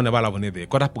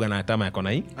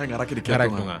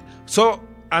so,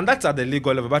 and that's at the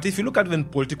legal level. But if you look at even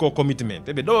political commitment,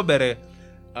 area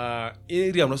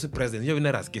president,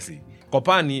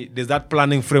 there's that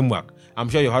planning framework. I'm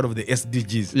sure you heard of the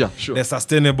SDGs, yeah, sure. The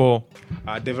Sustainable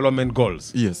Development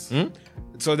Goals. Yes.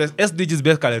 So the SDGs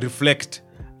basically reflect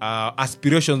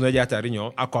aspirations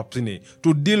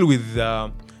to deal with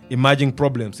emerging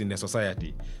problems in the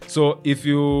society. So if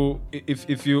you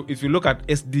look at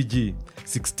SDG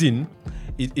 16,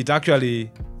 it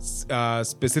actually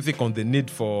specific on the need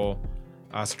for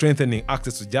strengthening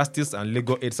access to justice and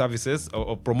legal aid services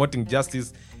or promoting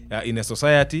justice in a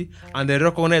society, and they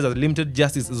recognize that limited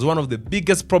justice is one of the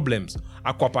biggest problems.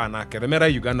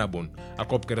 Uganda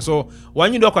so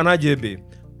when you do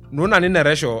no na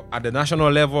ratio at the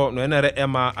national level, no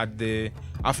EMA at the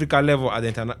Africa level, at the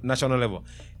international level,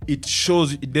 it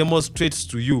demonstrates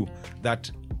to you that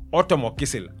Otomo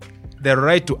Kisel, the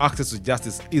right to access to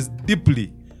justice is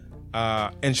deeply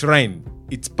enshrined.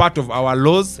 It's part of our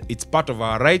laws, it's part of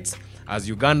our rights as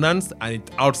Ugandans, and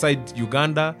outside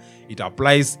Uganda, it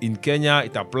applies in Kenya,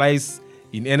 it applies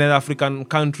in any African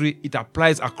country. It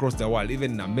applies across the world,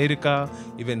 even in America,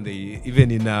 even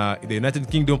in the United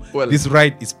Kingdom. Well, this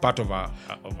right is part of our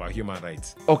human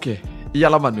rights. Okay,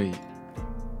 yalamanoi.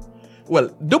 Well,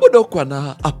 dobo kwa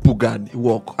na apugani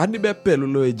woko. Ani be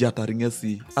pelulo e jata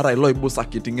ringesi. Ara ilo ibusa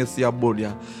kitingesi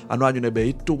abolia. Anu anyu nebe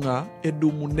itunga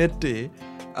edumunete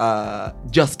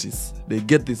justice. They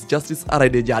get this justice. Ara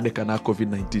ide jade kana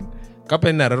COVID-19.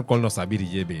 Kapen na rero kolno sabiri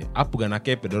jebe. Apugana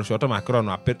kepe doro shoto makro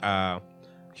no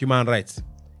human rights.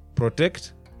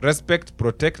 Protect, respect,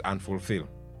 protect, and fulfill.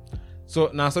 So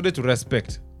na so to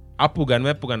respect.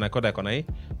 Apugana koda konai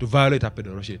to violate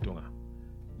apedoro shetunga.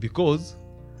 Because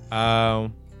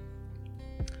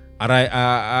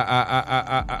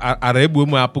arebu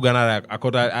mu apugana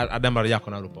akota adamar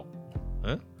yakona lupo.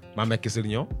 Mama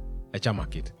kisilnyo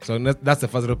echamakit. So that's the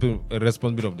first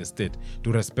responsibility of the state,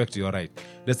 to respect your right.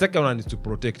 The second one is to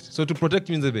protect. So to protect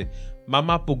means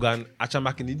mama pugan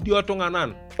achamakini diotonga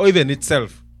nan or even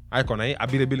itself aikona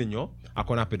abilibili nyo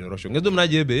akona pedorosho. Ngedo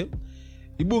mnajebe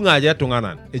ibunga aja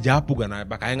tonganan eja pugana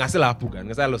baka ngasela pugan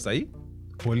ngasalo sai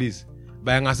police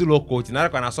ba ngasilo coach na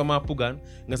kwa nasoma pugan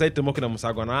ngasai temoki na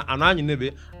musago na ananyi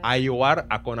nebe ayiwar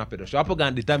akona pedorosho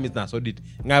apugan determines na so dit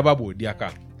ngababo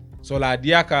diaka. So la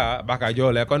diaka baka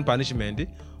jo le kon punishment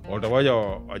o do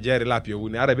woyo o jeri lapio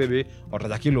uni are bebe o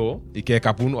tajakilo ike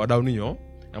kapun o dawniyo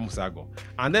na musago.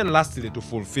 And then lastly to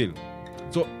fulfill.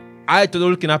 So I to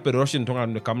look in up Russian tonga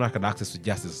no kamna ka access to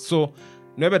justice. So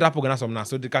nebe dapo gana somna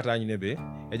so dikata anyi nebe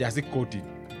e jasi koti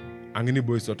angini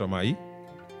boy soto mai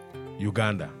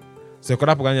Uganda. So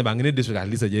kodapo ganya bangini district at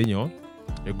least jenyo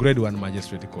a grade 1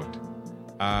 magistrate court.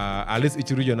 At least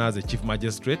each region has a chief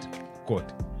magistrate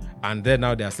court. And then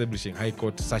now they're establishing high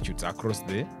court statutes across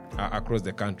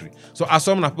the country. So as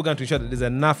some Napugan to ensure that there's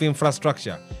enough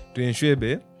infrastructure to ensure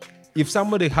if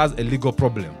somebody has a legal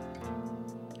problem,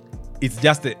 it's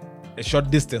just a short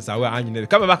distance away.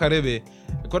 Come back arebe,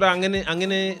 koda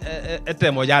angene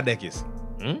etemo ya dekis.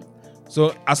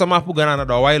 So as some Napugan na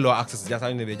do while access just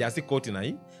angene just court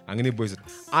nai angene boys.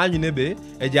 Angene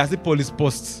just police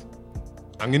posts.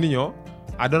 Angene nyo.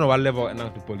 I don't know what level now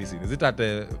to police it. Is it at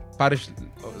a parish,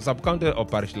 sub-county or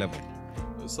parish level?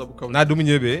 Sub-county. Now,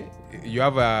 you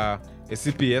have a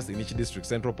CPS in each district,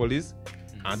 central police,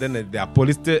 and then there are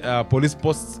police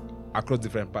posts across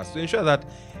different parts to ensure that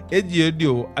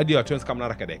adio trans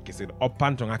kamera kade kisid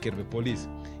opanto ngakirbe police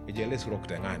ejeles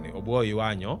rokte ngane obo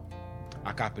yiwanyo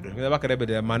akapedo ngeba kade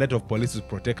the mandate of police to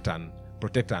protect and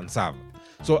serve.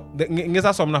 So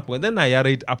ngesa somna po then I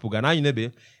rate apuga na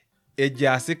yinebe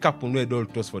ejasi kapunu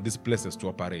adultos for these places to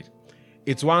operate.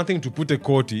 It's one thing to put a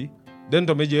court, then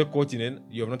to make a court in,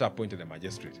 you have not appointed a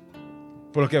magistrate.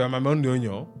 Poloke mama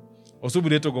onyo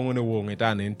osubude to gongone wo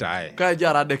ngeta na ntae. Ka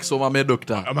jara dek so mama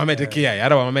doctor. Mama take care,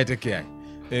 yara mama take care.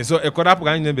 So e koda po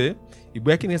ganyi nebe,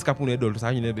 ibweki nes kapunu adultos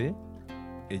anyi nebe,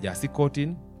 ejasi court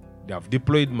in, they have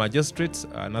deployed magistrates,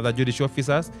 another judicial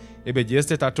officers, ebe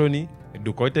state attorney,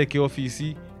 dukoite ke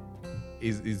office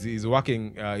is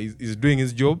working, is doing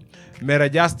his job. Mera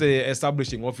just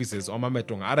establishing offices on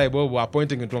Mametonga. Araibo were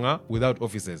appointing in Tonga without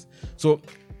offices. So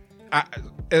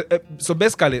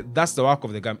basically, that's the work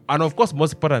of the government. And of course,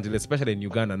 most importantly, especially in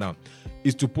Uganda now,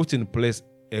 is to put in place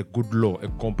a good law, a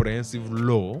comprehensive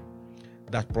law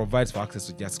that provides for access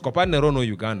to justice. Kopane rono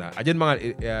Uganda. Ajen manga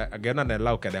agena na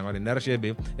law kadanga na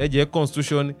rshebe. Eje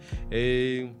constitution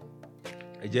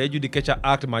Eje Judicature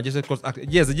Act, Magistrate Court Act.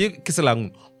 Yes, eje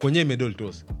kiselangu konye medol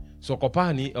tos. So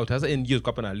kopani utaza NGOs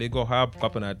kopana Legal Hub,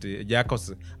 kopana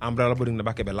Jakos umbrella body na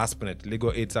bakebe LASPNet,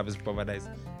 Legal Aid Service Providers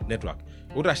Network.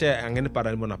 Uta share angene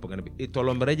paralimo na pogana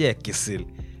itolombereje kisil,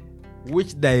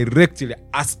 which directly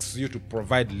asks you to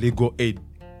provide legal aid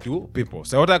to people.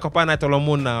 So uta kopana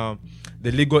itolomon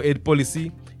the legal aid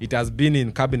policy, it has been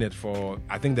in cabinet for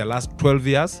I think the last 12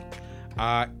 years.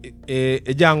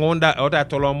 Ejangonda uta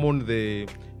itolomon the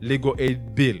legal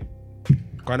aid bill.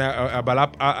 Kana abala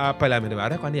parliament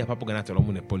ba kwani ya papo gana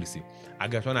tolomon a policy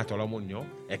agatona tolomon nyo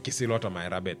e kisilota my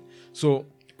rabet. So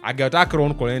agata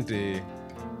kron kolente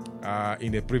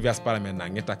in the previous parliament na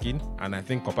ngetakin, and I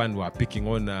think Kopan were picking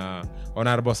on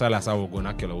Honorable Salasa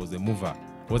Ogonakelo was the mover,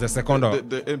 was the seconder,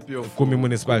 the MP of Kumi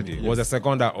municipality, yes. Was the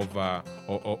seconder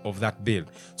of that bill.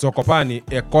 So Kopani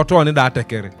e koto ni da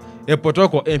atekere e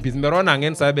potoko MPs merona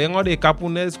ngen sabe ngode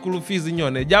kapune school fees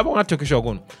nyone jabo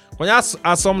ngatokishogon konya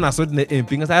asom na so ne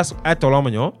MP ngasa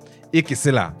atolomonyo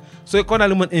ikisila so ikona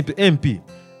limon MP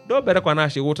do bere kwa na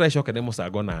she wotra shoke de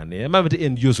musagona ne mabete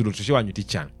NGO sulu to shwa nyuti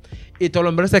chan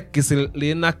itolomberese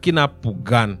kisile na kina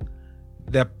pugan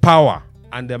the power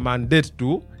and the mandate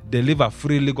to deliver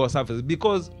free legal services,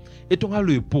 because itonga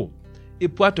luipo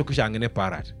ipo atokisha ngene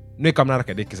parat no kamna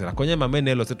ka de kisela konye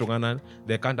mamene lo setungana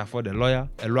they can't afford a lawyer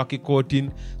a lucky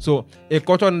courting so e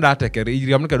koton data ke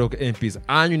iriam ke do MPs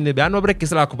anyu ne be anobre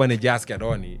kisela ko bane jas ke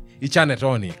doni ichane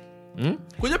toni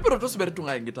kunya pero to sibere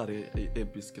tunga ngitare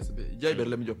MPs kesebe jay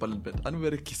berle mi jo palen pet anu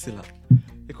bere kisela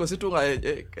e ko situnga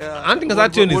anti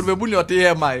ngazatuni wonbe buli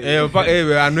otema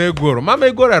anu egoro mama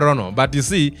egoro rono but you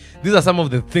see these are some of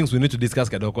the things we need to discuss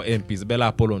kedoko MPs bela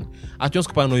Apollon achons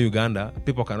ko pano Uganda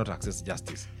people cannot access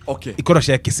justice okay ikoro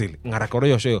share kisili ngara koro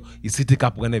yosho isiti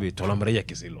kap gane be tolomre ya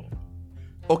kisilo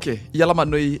okay yala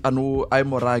manoi anu ay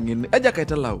morangin eja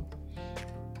kaitalau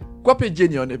kwa pe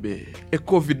jenyo be e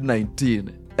COVID-19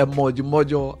 e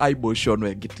mojo ay boshon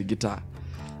we gita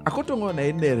akotongo na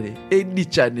enere e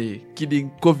dichane kidding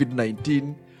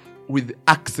COVID-19 with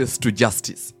access to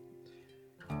justice.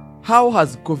 How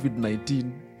has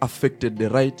COVID-19 affected the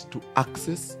right to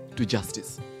access to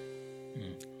justice?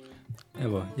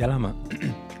 Evo, Yalama.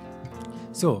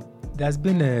 So, there's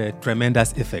been a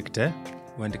tremendous effect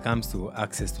when it comes to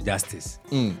access to justice.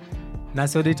 Now,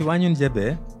 so that Wanyun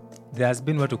Jebe, there has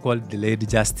been what we call delayed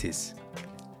justice.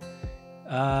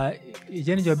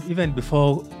 Even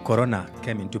before Corona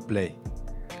came into play,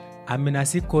 I mean, I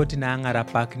see court na angara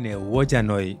park ne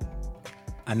wojanoi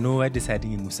anuwa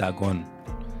deciding in Musagon.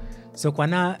 So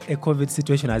kwana a COVID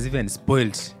situation has even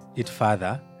spoiled it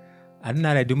further.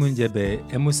 Anara dumunjebe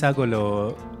emusago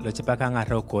lo chepaka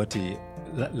ngara koti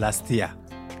last year.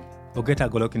 Ogeta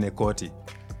goloki ne koti.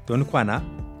 Ton kwana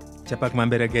chepak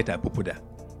mambere geta pupuda.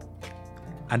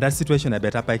 And that situation I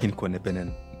better pike in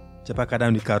konepenen. Chepaka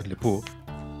down the car lipo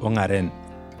ongaren.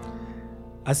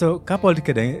 Also coupled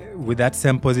with that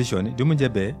same position,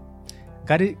 dumunjebe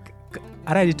kari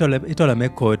ara itola me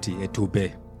koti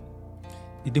etube.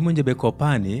 Idimunjebe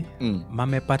kopani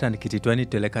mame pattern kititwani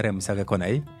telekare msage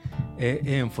konai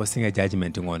enforcing a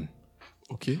judgment ngon.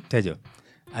 Okay. Tejo.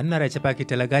 Anara chepa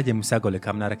kitelagaje msago le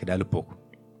kamnara kidalupoku.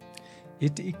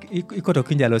 Ikoto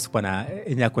kinja losi pana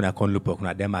enya kuna konlupo kuna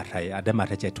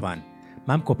ademata chetwan.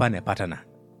 Mam kopane patana.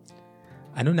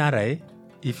 Anunara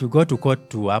if you go to court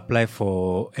to apply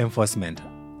for enforcement,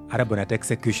 arabonat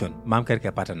execution, mam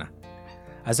kerke patana.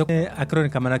 As akron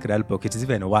kamana kidalupoku, it is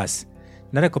even worse.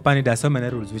 Nare kopani, there are so many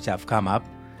rules which have come up.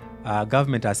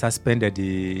 Government has suspended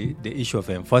the issue of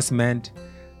enforcement.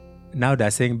 Now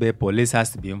they're saying the police has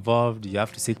to be involved. You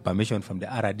have to seek permission from the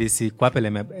RDC.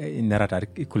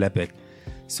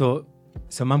 So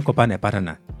mam kopane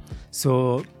patana.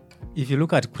 So if you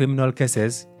look at criminal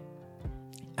cases,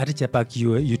 atichepak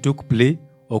you took plea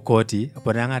or koti,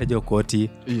 aponanga rejo koti.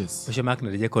 Yes. Oshemak na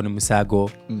reje kono musago.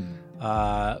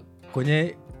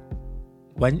 Konye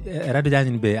rado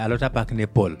janyin be alota pak ne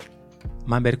pol.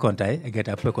 Mamber kontai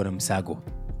egeta pe kono musago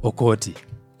or koti.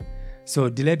 So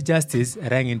delayed justice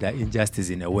rang in the injustice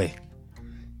in a way.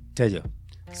 Tejo.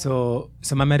 So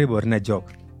mameri borna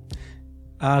joke.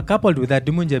 Coupled with that,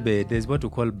 dumunjebe, there's what we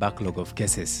call backlog of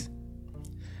cases.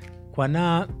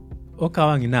 Kwana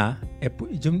okawangina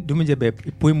dumunjebe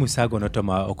ipui musago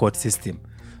notoma o court system.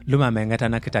 Luma mengata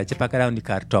na kita chepaka ni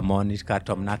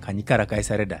kartom na kanyikara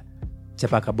kaisareda.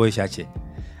 Chepaka boy shache.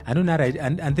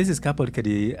 And this is coupled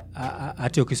kedi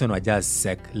ati okison wa jazz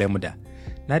sek lemuda.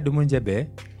 Na dumunjebe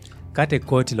kate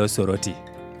court lo soroti.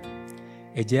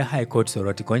 Eje high court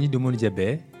soroti konyi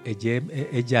dumunjebe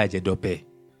eje aje dope.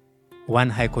 One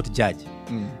high court judge.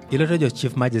 Ilotojo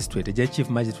chief magistrate, chief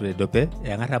magistrate dope,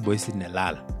 yangata boysi ne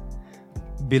lal.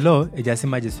 Below, ejasi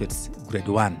magistrates grade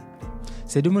 1.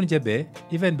 Sedumun jebe,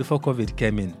 even before COVID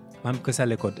came in, mam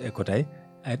kesale ekotai,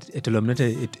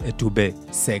 etolominate etube,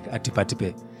 sek,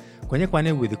 atipatipe.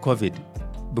 Kwane with the COVID,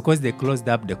 because they closed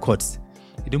up the courts,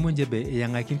 idumun jebe,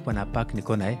 yangakin kwana park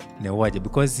nikonai, ne waje,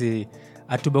 because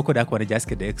atuboko da kwane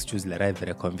jaske the excuse le right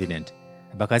very convenient.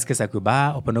 Bakaske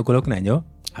sakuba, oponogolok nanyo,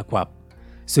 akwap.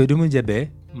 So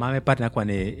idumunjebe mame partner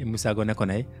kwane musago na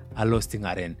konai a losting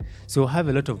aren. So we have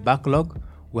a lot of backlog.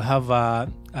 We have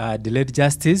delayed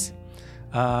justice.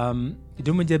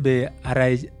 Idumunjebe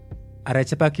arai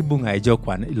chepa kibunga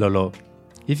ejokwan ilolo.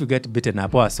 If you get beaten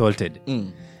up or assaulted.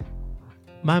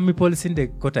 Mami police inde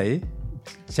kotai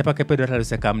chepa kepedo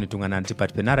taluse kamni tungana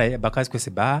ntipat penara bakas kwese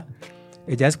ba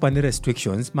ejas kwani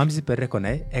restrictions mamsi pere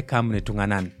konai e kamni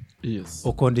tunganan. Yes.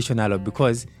 Or conditional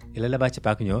because ilalaba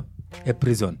chepakunyo a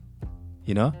prison,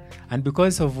 you know, and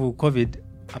because of COVID,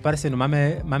 aparece no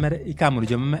mame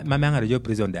ikamujo mame angarejo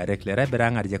prison directly. Right,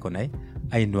 berangarejo konai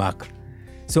ainwak.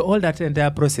 So all that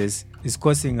entire process is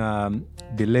causing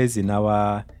delays in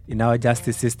our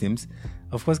justice systems.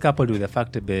 Of course, coupled with the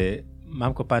fact that be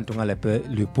mamko pantunga lepe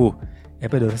lupu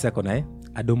epe doresa konai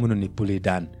adomuno ni puli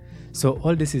dan. So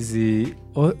all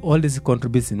this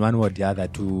contributes in one way or the other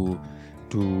to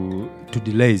to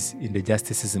delays in the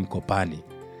justice system kopani.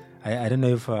 I don't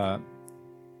know if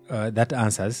that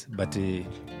answers, but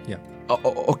yeah.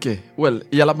 Okay, well,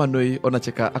 yalamanoi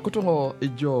onacheka akotongo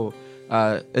ijo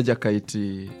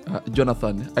ejakaiti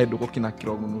Jonathan aiduko kina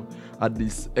kirogunu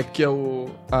adis ekeo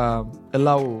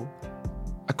elao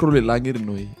akrole langiri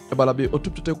noi ebalabe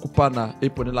otuptute kupana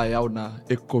eponela yauna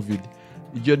covid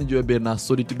ijoni jobe na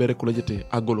soliti bere kulejete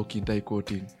agolo kinta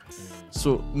ikotin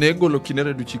so negolo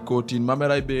kinere du chikotin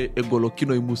mamera ibe egolo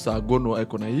kino imusa agono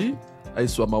aikona hii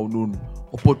aiswa maununu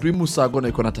opotu imusa agono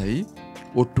aikona tai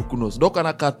otukunos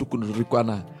dokana ka tukunos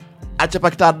rikwana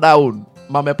achepa kita down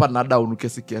mamepa na down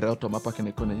kesi kere otomapa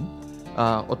kene kone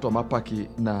otomapa ki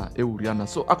na euriana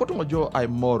so akoto jo I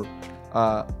more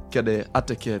kede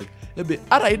atekeri ebe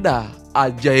araida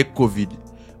ajae covid.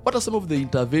 What are some of the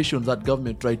interventions that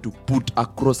government try to put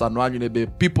across and one ebe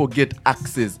people get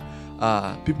access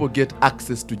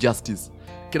to justice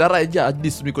kidara eja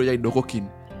adis miko ya idokokin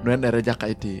no ene reja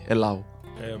kaiti elao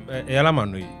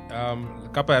Yalamanui,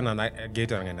 kapa yana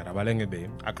gator ngena balenge be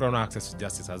across access to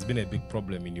justice has been a big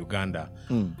problem in Uganda.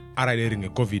 Ara during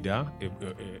COVID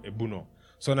ebuno.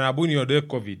 So na abuni ode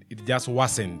COVID it just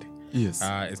worsened. Yes.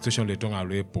 Especially tonga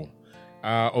lepo.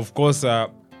 Of course na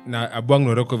abuang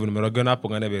no COVID numero gona po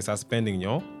ngane be suspending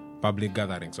nyo public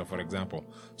gatherings so for example.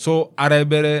 So ara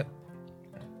bere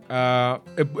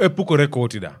epuko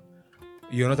recordida.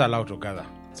 You're not allowed to gather.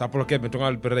 Sapolo ke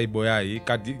betonga pere iboyai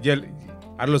ka gel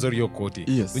Arlo your koti.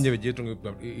 Yes. When you get to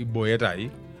Iboyetai,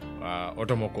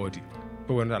 Otomokoti,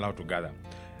 people were not allowed to gather.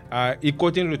 I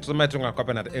continue to my tongue at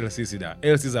LCC.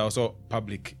 LCCs are also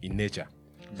public in nature.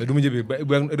 So do me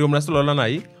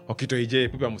Romanai, Okito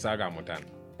EJ, people Musaga Montan.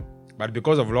 But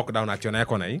because of lockdown at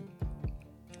Yonakonai,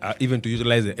 even to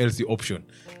utilize the LC option,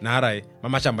 Narai,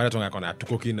 Mamacha Maratonakona, to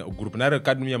cook in a group, Nara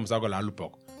Academy Musago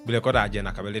Lalupok, Bilekota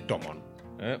Jena Kabele Tomon.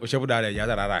 Oshabudare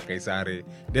Yadaraka Isari.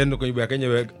 Then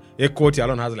a court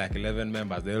alone has like 11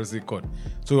 members, the LC court.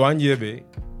 So 1 year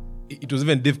it was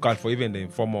even difficult for even the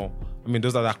informal,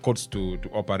 those other courts to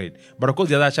operate. But of course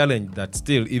the other challenge that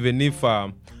still, even if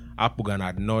Apugan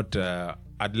had not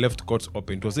had left courts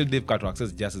open, it was still difficult to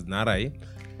access justice. Narai,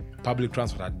 public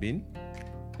transport had been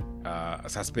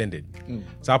suspended.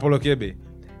 So Apollo Kebe,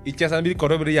 it just a bit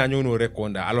corroborate no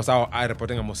reconda. Also I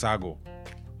reporting a Mosago.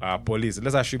 Police.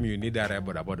 Let's assume you need a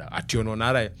border. At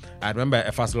Tiononara, I remember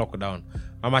a first lockdown.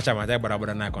 Mamacha Mata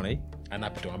border Nakone, and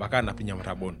Apito, Abaka Napinyam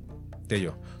Rabon. Tell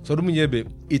you. So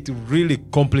it really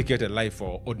complicated life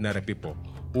for ordinary people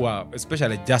who are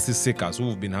especially justice seekers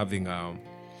who've been having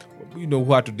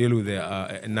who had to deal with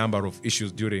a number of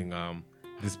issues during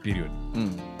this period.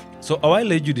 So our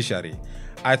judiciary,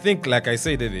 I think, like I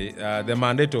said, the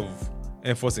mandate of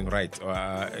enforcing rights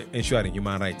or ensuring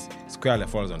human rights squarely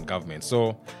falls on government.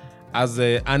 So as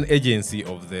an agency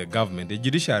of the government, the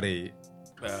judiciary,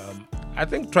 I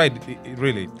think, tried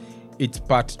really its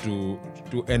part to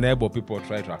enable people to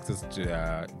try to access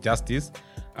to, justice.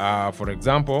 For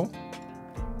example,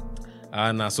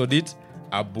 and so did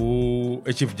Abu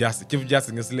Chief Justice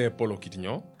Ngesile Polo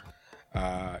Kitinyo,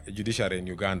 judiciary in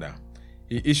Uganda.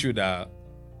 He issued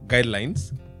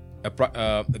guidelines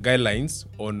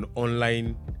on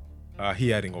online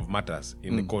hearing of matters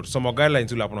in the court. Some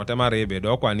guidelines will happen rebe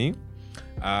dokwani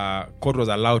court was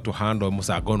allowed to handle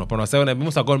musagono. Pono seven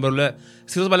musagono bele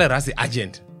serious bale rasi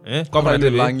agent.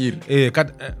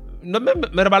 No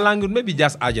merbalangir maybe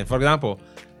just agent. For example,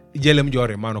 jele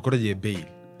mjore mano kote je bail.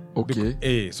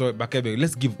 Okay. So bakebe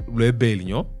let's give le bail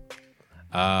nyo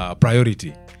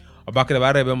priority. Bakebe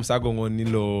barebe musagongo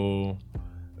nilo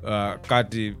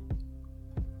kati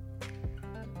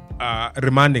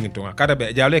remanding to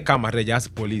katabe jale kama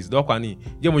just police dokwani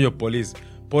jemonyo police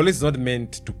is not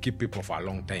meant to keep people for a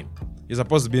long time. It's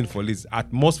supposed to be in police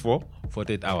at most for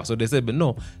 48 hours. So they said, but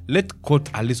no, let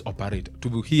court at least operate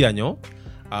to hear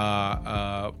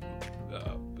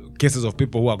cases of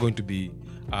people who are going to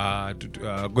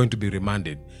be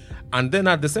remanded. And then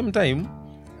at the same time,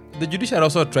 the judiciary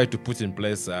also tried to put in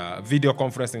place video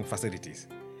conferencing facilities.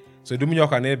 So dumunyo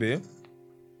kanebe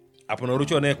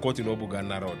Aponorucho ne court in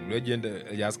Buganda Road. Legend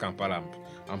Jas Kampala,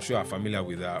 I'm sure are familiar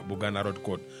with Buganda Road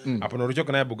Court. Aponorucho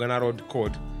kana Buganda Road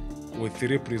Court with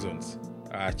 3 prisons.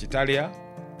 Chitalia,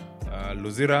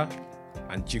 Luzira,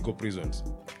 and Chico prisons.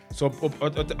 So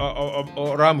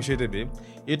Ramushete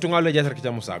itungale jasa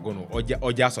kicha musagono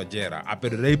oja sojera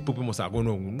apere pupi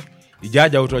musagono un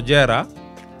ijaja utojera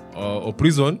o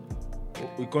prison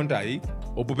ikontai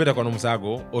opupeta kono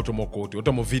musago otomokoti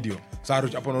otomo video saru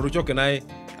apono ruchoke nae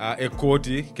e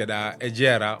koti keda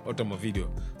ejera otomo video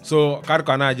so kar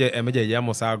kanaje emeje ya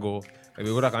musago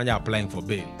ebigura kanja applying for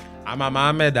bail ama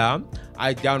maameda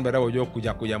I down bere ojo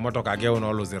kuja moto ka geo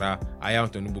no lozira aya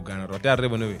to ni bugana rote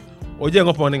arebo no we oje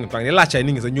ngopo ning pang ni la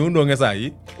chining so nyundo ngesa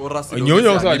yi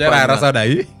nyonyo so jara rasa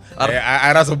dai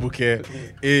araso buke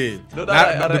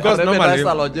because normally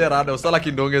salojera do sala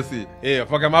kindongesi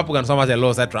for mapugan so much a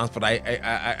low side transport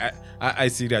I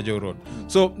see the road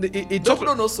so it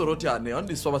don't no soroti ane on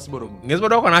this siboro ngesbo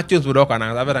do kana choose do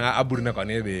kana avera aburine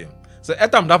kana ebe so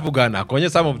etam dapugana konye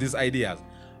some of these ideas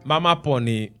mama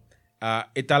poni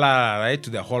itala right to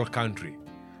the whole country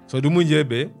so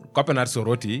dumunjebe Copenhagen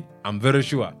soroti I'm very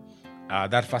sure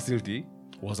that facility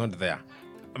was not there.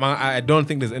 I don't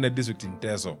think there's any district in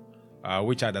Ateso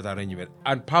which had that arrangement,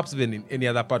 and perhaps even in any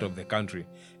other part of the country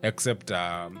except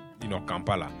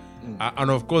Kampala.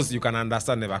 And of course, you can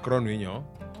understand the background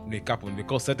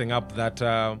because setting up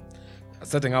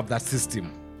that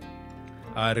system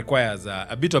requires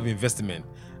a bit of investment.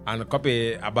 And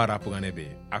COVID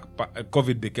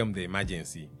became the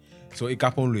emergency, so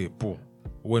Ikapon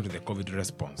went to the COVID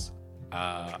response.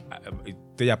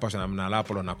 Teja passion amna la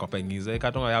polo na kope ngize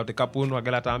katonga ya te kapunu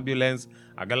agelata ambulance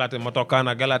agelata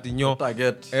motokana agelata nyo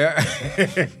target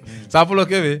sa polo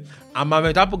kebe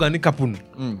amame tapu gani kapunu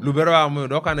lubero amu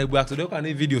doka na ibu doka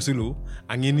na video silu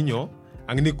angini nyo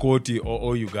angini koti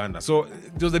o Uganda. So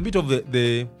it was a bit of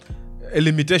the a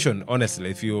limitation, honestly,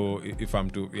 if I'm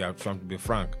to be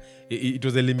frank. It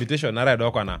was a limitation nara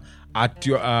doka na at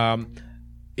your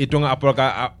itonga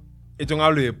apoka itonga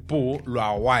le po lo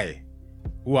awai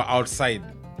who are outside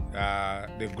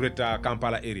the greater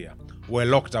Kampala area were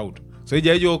locked out. So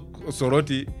ijo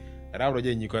soroti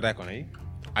raroje nyikota kona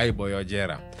ai boyo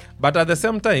jera. But at the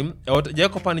same time,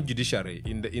 Jacopan judiciary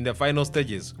in the final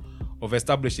stages of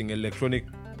establishing electronic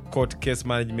court case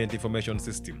management information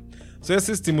system. So a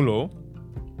system law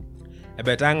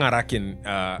ebetanga rakin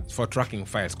for tracking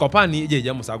files. Kopani ije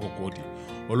jamusago koti.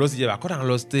 Olosi je bakora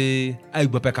loste ai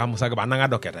bopeka musaga bananga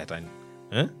doketa tani.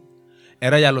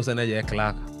 Era ya losena je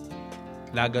clerk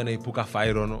la gana ipuka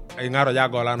file no ngaro ya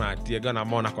gola na tie gana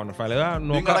mona kon file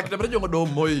no ngara kitemre jongo do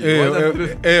moyi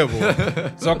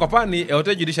so Kopani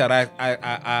eote judiciary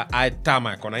I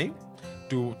tama konai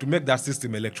to make that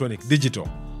system electronic digital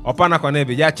opana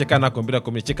konebe ya cheka na computer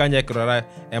komichika nya kirora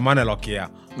Emmanuel Okia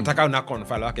mtaka una kon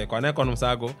file wake kone kon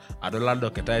msago adola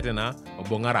doketa ite na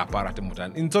obongara apparate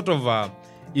mutan in sort of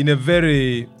in a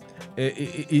very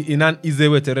in an easy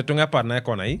way to return partner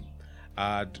konai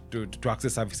to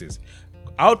access services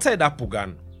outside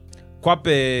Apugan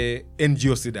kwape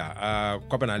NGO sida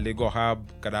kwape na legal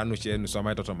hub kada anuche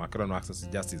nusoma itoto makrono access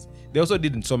justice. They also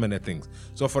did so many things.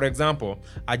 So for example,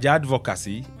 aja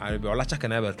advocacy and olacha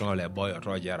kana be tonga le boy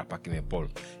otro jera pakine Paul.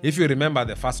 If you remember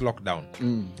the first lockdown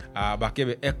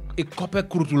bakebe ikope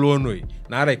krutulonoi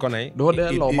na ara ikonai do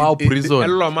de lo ma prison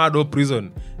lo ma do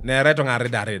prison na reto nga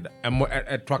reda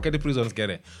twakedi prisons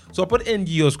kere. So put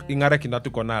NGOs ingare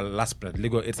kinatu kona last print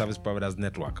legal aid service providers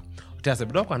network Tiase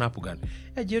bidoko anapugan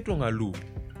ejetu ngalu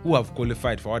who have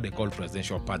qualified for what they call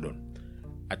presidential pardon.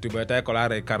 Atubeta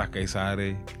kolare karaka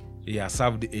isare he has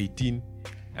served 18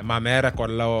 mamera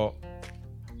kolao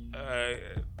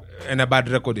and a bad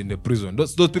record in the prison.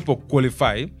 Those people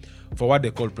qualify for what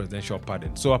they call presidential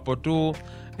pardon. So apoto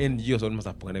NGOs almost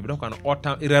apugan bidoko an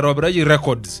otam irrerobraji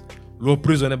records low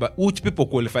prison but which people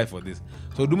qualify for this.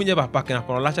 So dumunye ba pakena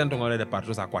kono lacha ntongole de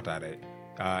patros akwatare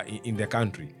in the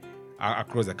country.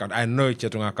 Across the country. I know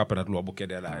Chetunga Kapana to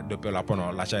Abukeda, Dopel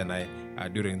Apono, Lacha and I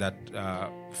during that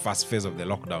first phase of the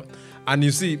lockdown. And you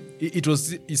see,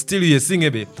 it's still a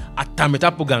singebe at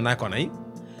Tametapugan Iconai.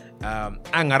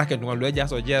 Angarakan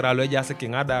Luejas or Jera Luejas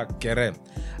Kingada Kere.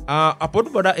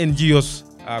 Upon border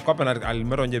NGOs, Kopana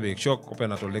Almeronjebe, Shock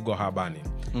Kopana to Lego Habani.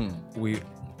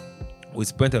 We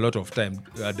spent a lot of time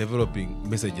developing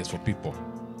messages for people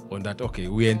on that. Okay,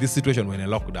 we are in this situation, we're in a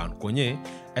lockdown. Konye,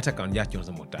 etakan yachi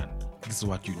motan. This is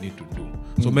what you need to do.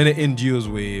 So many NGOs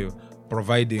were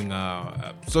providing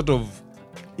sort of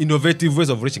innovative ways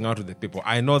of reaching out to the people.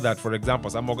 I know that, for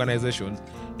example, some organizations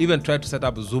even tried to set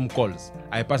up Zoom calls.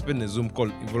 I participated in a Zoom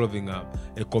call involving a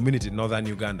community in northern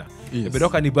Uganda. Yes. So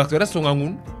I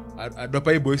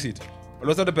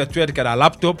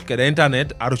laptop, the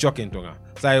internet,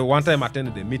 so I one time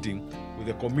attended a meeting with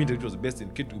a community which was based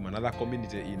in Kitgum, another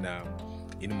community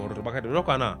in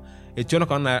Morotobaka.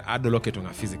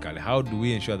 Physically. How do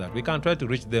we ensure that we can try to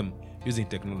reach them using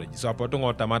technology? So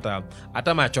apotongo tamata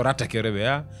atama chorata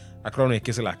kerebea akrone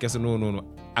kesi no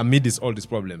amid all these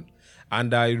problems.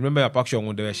 And I remember a Paksho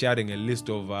when they were sharing a list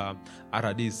of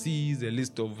RDCs, a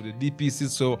list of the DPCs.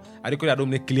 So I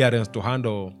required clearance to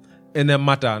handle any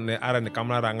matter ne ara ne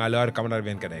camera ngale or camera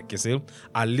event kese.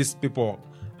 At least people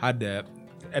had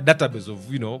a database of,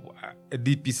 a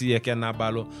DPC, a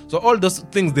Kenabalo. So all those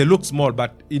things, they look small,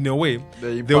 but in a way,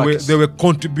 they were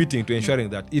contributing to ensuring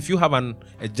that if you have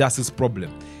a justice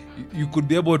problem, you could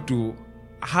be able to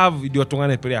have your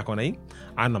tongane peria konai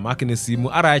and makine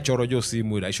simu ara chorojo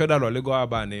simu da shoda lo lego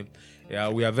abane.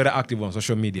 We are very active on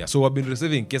social media, so we've been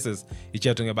receiving cases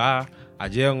ichetunge ba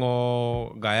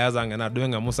ajengo gayaza ngena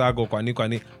doenga musago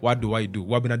kwani what do I do?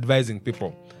 We've been advising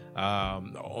people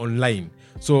online.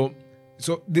 So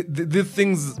the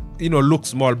things look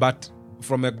small, but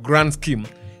from a grand scheme,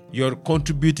 you're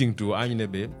contributing to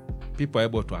people are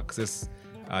able to access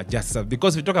justice.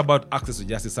 Because we talk about access to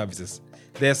justice services,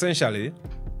 they essentially,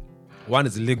 one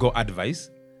is legal advice.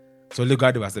 So legal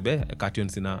advice like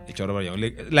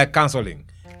counseling.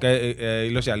 So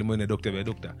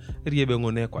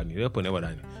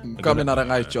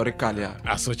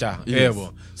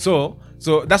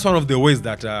that's one of the ways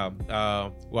that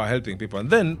we are helping people. And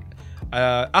then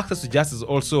access to justice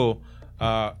also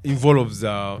involves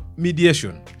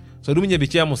mediation. So do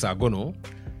bichia musagono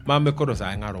mambe kodo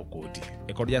sa ngaro koti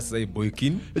e kodo ya sai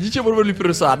boykin ejiche borbo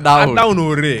lipiro sa down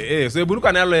ore so e bulu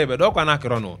kana lo ebe do kana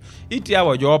kirono iti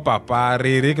awo jo papa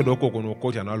rere ke do kokono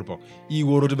kocha na lupo I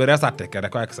woro to berasa tekere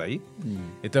kwa eksai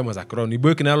etemo za kirono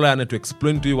boykin alo ya to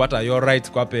explain to you what are your rights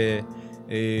kwape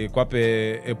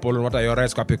Apollo, what are your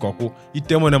rights kwape koku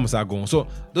itemo na musagon. So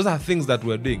those are things that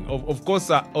we're doing. Of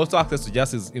course, also access to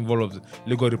justice involves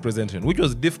legal representation, which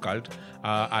was difficult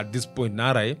at this point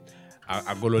narai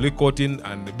a gololi courting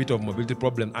and a bit of mobility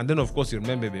problem. And then of course you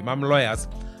remember mam lawyers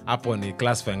upon a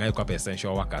class for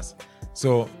essential workers.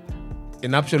 So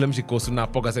in Abshalom she goes to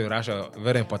Napoga say Russia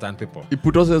very important people. He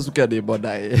put us suke de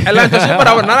bodai. Elanto she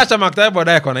para na cha makta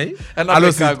bodai konai.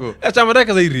 Alo Chicago. E cha bodai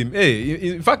kaza irim.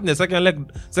 In fact in the second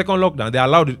lockdown they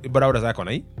allowed bodai da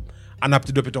konai. And up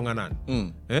to do pitonganan.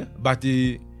 But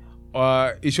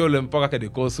Isholem poka ke de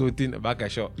consulting back a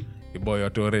show.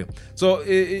 So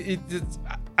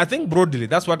I think broadly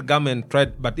that's what government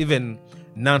tried, but even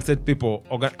non-state people,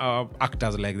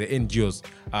 actors like the NGOs,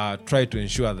 try to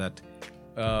ensure that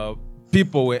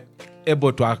people were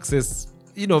able to access,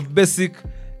 basic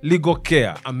legal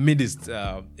care amidst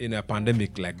in a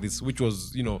pandemic like this, which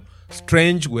was,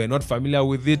 strange. We're not familiar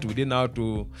with it. We didn't know how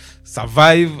to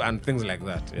survive and things like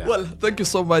that. Yeah. Well, thank you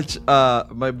so much,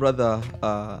 my brother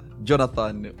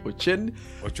Jonathan Ochom.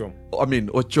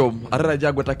 Arara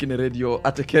jagwa takine radio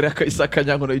atekerea kaisa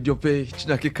kanyango no idiope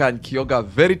chinakika Kioga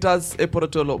Veritas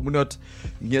eporotolo munot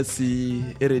ngesi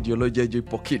radiology jo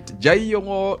pocket. Jai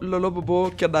yongo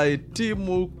lolobobo keda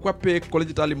timu kwape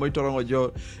college tali moitorongo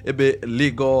jo ebe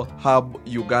Legal Hub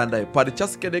Uganda. Padi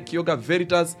chaskede Kioga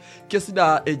Veritas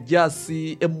kesida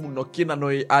ejasi emunokina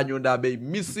noi anyunda be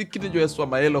misi kinijo eswa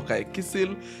maelo kai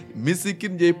kisil, misi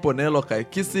kinje ponelo kai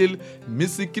kisil,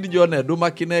 misi kinijo ne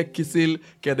duma kine kisil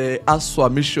kede aswa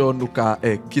mission nuka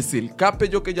kisil. Kape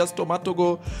joke just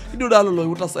tomatogo idudalo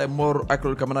lo utasa more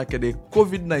akro kamana kede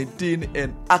Covid-19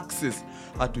 and access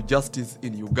to justice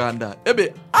in Uganda.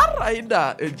 Ebe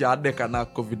araida ejade kana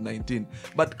Covid-19,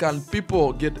 but can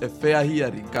people get a fair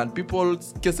hearing? Can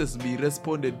people's cases be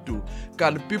responded to?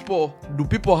 Do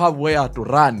people have where to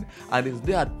run? And is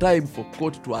there time for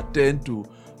court to attend to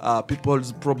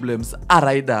people's problems?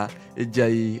 Araida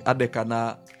ejai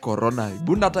adekana corona.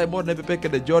 Bunda taimo nepepeke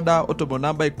de joda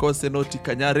otomonamba ikose noti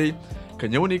kanyari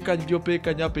kanyauni kanjope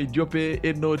kanyape idiope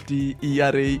enoti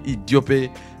iare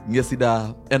idiope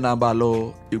ngesida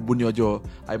enambalo ibuniojo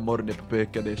aimor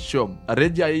nepepeke de shom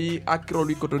areja i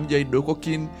akroli kotonja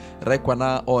idokokin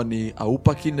raikwana oni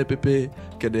aupakin nepepe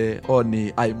kede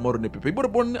oni aimor nepepe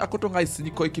iborbon akotonga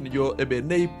isiniko ikinijo ebe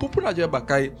nei pupuna jo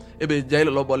bakai ebe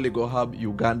jailo lobo Legal Hub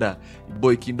Uganda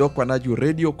boy kindo kwana ju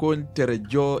radio kon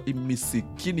terejo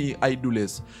imisikini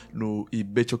aidules no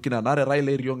ibechokina nare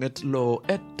raile rionget lo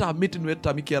eta mitin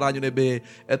weta mikeranyo nebe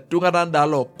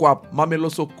etungadandalo kwap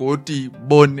mameloso koti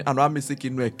bon ano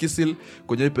amisikini kisil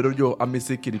konye perojo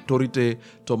amisikini torite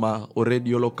toma o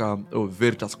radio loka o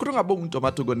Veritas kutunga bongu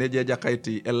tomato goneje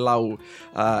jakaiti elau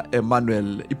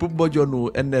Emmanuel ipubojo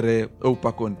nu enere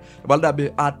upakon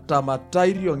baldabe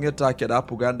atamatairi ngeta keda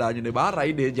Uganda anyune bara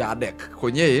ide jadek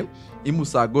konye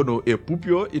imusagono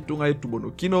epupio itunga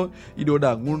itubono kino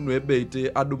idoda ngunu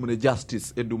ebeite adumune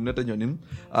justice edumnete nyonim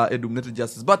edumnete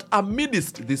justice. But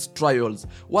amidst these trials,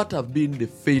 what have been the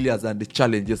failures and the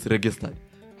challenges registered?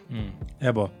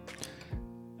 Ebo,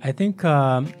 I think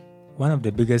one of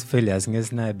the biggest failures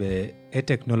is na be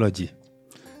technology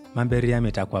mamberia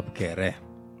metakwa pkere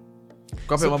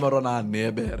kwape mamarona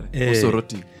nebere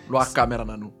usoroti lwa kamera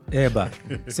nanu eba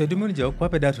so dimunje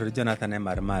kwape Dr. Jonathan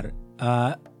Marmar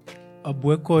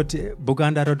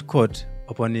Buganda Road Court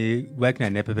upon the work na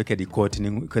nepepe ke di court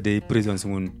ni ke di prisons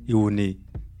ngun iuni,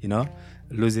 you know,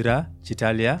 Luzira,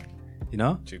 Chitalia, you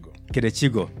know, ke de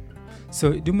Chigo.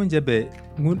 So dumunjebe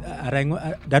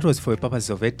that was for the purpose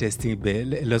of testing be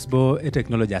losbo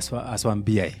technology aswan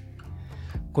BI.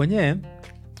 Konye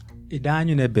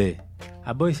idanyu nebe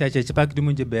abo shache chipak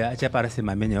dumunjebe acha parase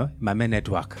mame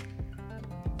network.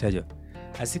 Tajo.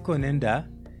 Asiko nenda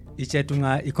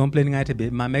ichetunga i-complaining ate be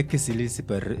mame kisili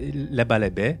super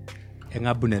lebalebe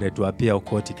nga bunere tu apia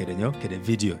okoti kede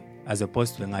video as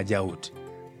opposed to nga jaut.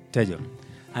 Tajo.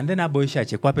 And then abo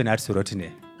shache kwape na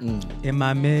surotine.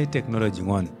 Mame technology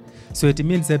ngon. So it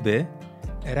means ebe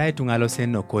right tungalo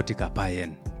seno koti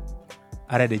kapayen.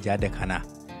 Ara de jade kana.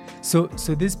 So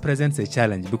this presents a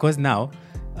challenge because now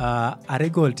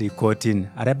aregolti kotin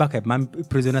arebaka mam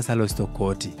prisoners alosto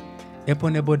koti.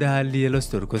 Epone boda lielo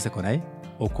store kose konai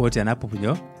o koti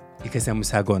anapupunyo ikese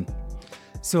musagon.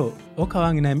 So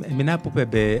okawangi na mina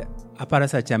pupe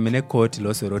aparasa cha mine koti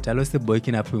lo soroti aloste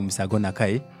boyki na pu musagon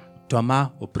akai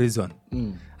toma o prison.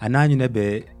 Ananyu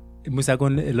nebe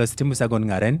musagon losti musagon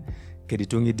ngaren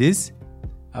keditungi this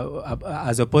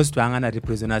as opposed to angana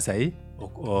prisoners ai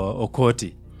o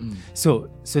koti. So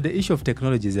the issue of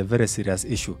technology is a very serious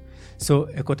issue. So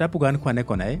ekotapu gan kwane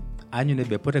konai anyu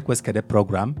nebe pote kweskede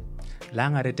program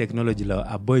langare technology lo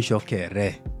aboy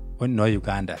shokere on no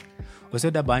Uganda.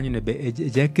 Oso da banyu nebe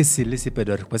ejekisili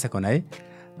sipedor kwese konai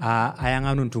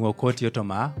ayanganu ntungo koti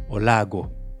yotoma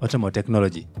olago otomo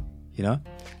technology, you know.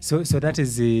 So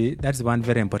that's one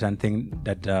very important thing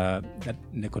that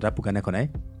nekotapu gan konai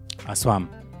aswam.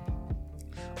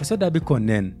 Oso da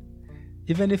bikonen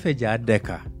even if eja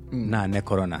deka na ne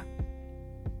corona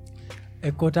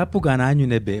ekotapu gananyu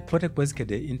nebe pote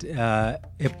kweskede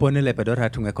epone lepedora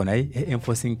tunga konai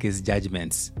enforcing case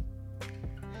judgments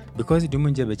because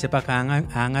dumunjebe chepa ka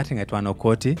angati ngetwano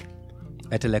koti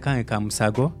eteleka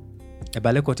kamsago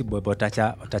ebale koti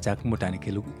botacha kumutani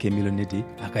kemilonidi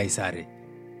akaisare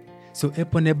so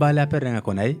epone bale aperenga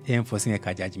konai enforcing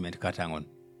a judgment katangon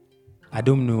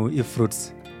adumnu if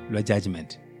fruits lo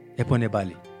judgment epone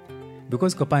bale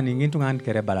because kopani ngintu ngan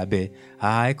kere balabe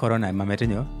corona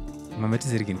mamete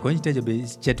sirikin konjitejo be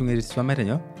chetunge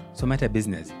somete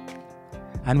business.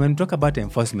 And when we talk about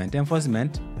enforcement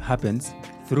happens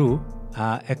through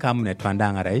ekamune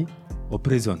twandangarai or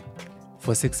prison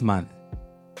for 6 months,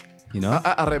 you know.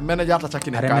 Are manager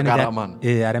chakine garaman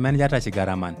are manager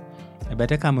chigaraman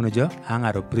ebete kamunojo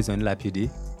angaro prison la pidi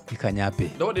ikanyape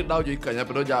do di dawjo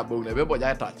ikanyape do jabo ne be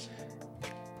boja touch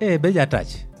beja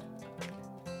touch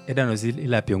edano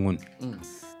ila pyongun.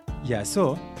 Yeah,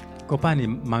 so kopani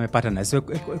mame partner so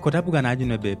kotapu ganaju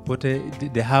nebe pote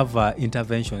they have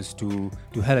interventions to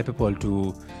help people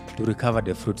to recover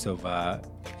the fruits of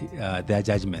their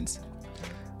judgments.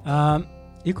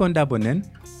 Ikondabonen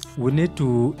we need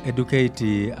to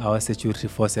educate our security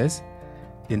forces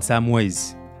in some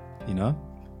ways, you know,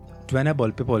 to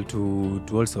enable people to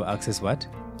also access what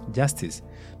justice,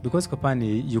 because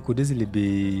kopani you could easily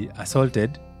be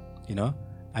assaulted, you know,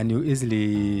 and you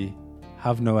easily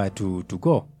have nowhere to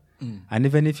go. And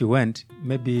even if you went,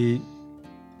 maybe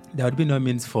there would be no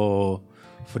means for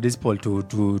these people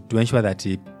to ensure that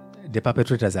the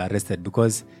perpetrators are arrested,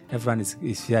 because everyone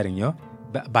is fearing you.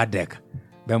 Bad deck.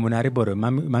 Bemunari boro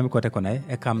mami kote konai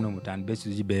ekamno mutan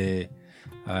besuji be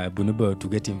bunubo to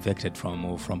get infected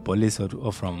from police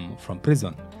or from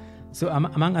prison. So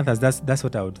among others, that's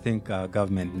what I would think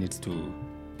government needs to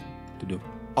do.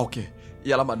 Okay.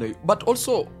 Yeah, but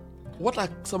also, what are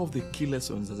some of the key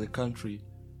lessons as a country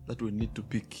that we need to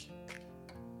pick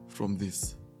from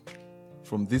these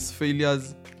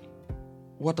failures?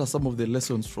 What are some of the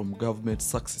lessons from government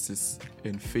successes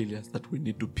and failures that we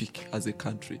need to pick as a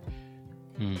country?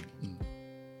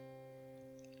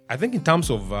 I think in terms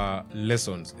of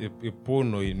lessons,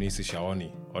 ipono inisi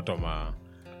shaoni otoma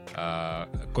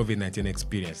COVID-19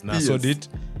 experience. Now, yes. So did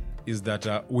is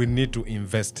that we need to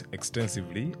invest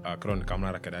extensively around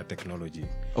camera technology.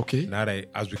 Okay. Now,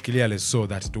 as we clearly saw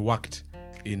that it worked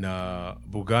in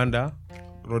Buganda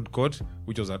Road Court,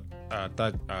 which was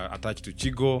attached to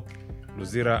Chigo,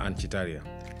 Luzira, and Chitaria.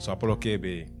 So Apollo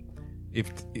Kebe,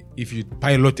 if you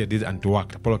piloted it and it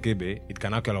worked, Apollo Kebe, it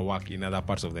can actually work in other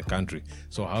parts of the country.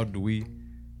 So how do we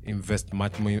invest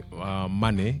much more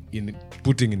money in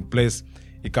putting in place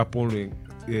a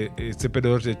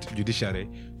separate judiciary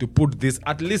to put this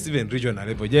at least even regional?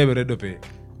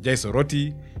 Jai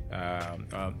Soroti,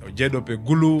 Ojedope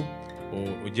Gulu,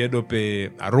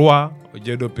 Ojedope Arua,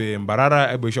 Ojedope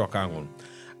Mbarara, Ebosho Kangon.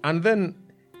 And then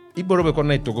Iborobe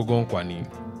Kona Togogon Kwani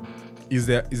is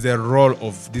the role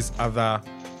of these other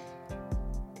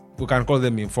we can call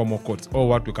them informal courts or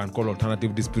what we can call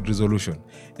alternative dispute resolution.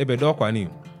 Ebe do kwani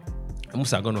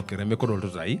musagono kereme ko dolto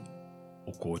zai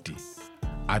okoti.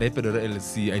 Arepe do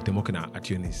LC itemokina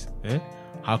attorneys.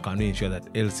 How can we ensure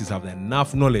that LCs have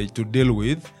enough knowledge to deal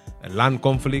with a land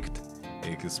conflict,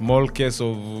 a small case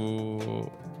of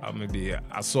maybe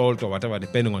assault or whatever,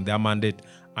 depending on their mandate?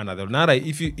 And another,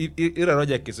 if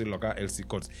Roger case in local LC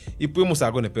courts, if we must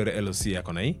go to LC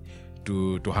economy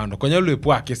to handle. Kwenye ule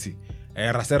pua kesi,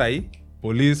 raserai,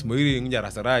 police, mwiri nja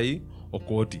raserai,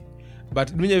 okoti.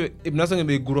 But mwenye ibnasonge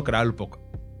be guro kada alupok.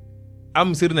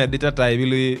 Am siri na data ta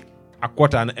ibili a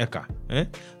quarter an acre.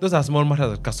 Those are small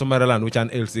matters that customary land which an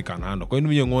LC can handle. Kwenye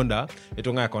mwenye ngonda,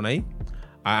 etonga economy,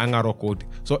 angaro koti.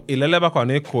 So ileleba kwa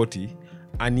ne koti,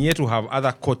 and yet to have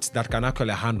other courts that can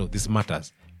actually handle these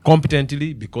matters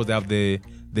competently because they have the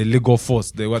legal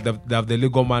force, they have the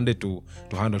legal mandate to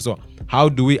handle. So how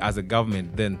do we as a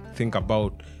government then think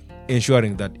about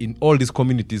ensuring that in all these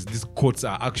communities, these courts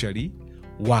are actually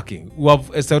working? We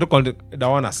have a certain called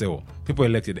Dawana Seo, people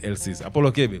elected LCs.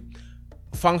 Apollo Kebe,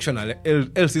 functional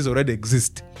LCs already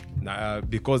exist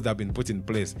because they've been put in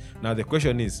place. Now the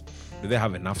question is, do they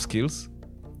have enough skills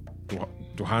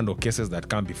to handle cases that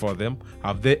come before them?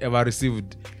 Have they ever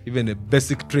received even a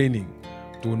basic training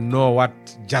to know what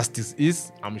justice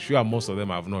is? I'm sure most of them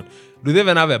have not. Do they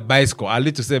even have a bicycle? I'll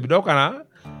need to say, but kana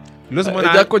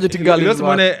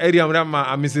losmone area mrama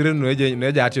amisirenu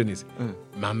eje attorneys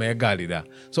mama gali da.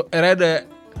 So erede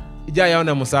ija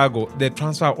yaona musago, they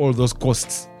transfer all those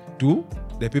costs to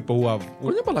the people who have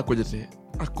bala kojete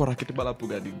akora kitibala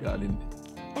pugadi gali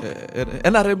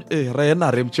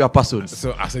NRM chairperson.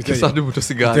 So asante buto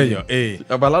sigari.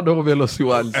 Abala do velo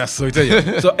siwali. So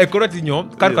ekorati nyo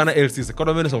kana LCs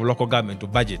economies of local government to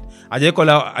budget. Aje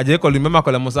ko limema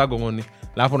ko la musago ngoni.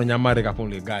 La fono nyamare ka pon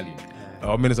legali.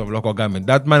 Or minister of local government.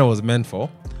 That money was meant for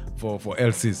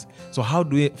LCs. So how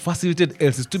do we facilitate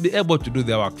LCs to be able to do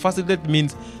their work? Facilitate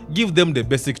means give them the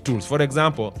basic tools. For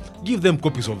example, give them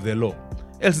copies of the law.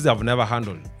 LCs have never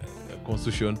handled the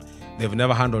constitution. They've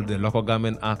never handled the Local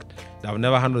Government Act. They've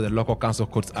never handled the Local Council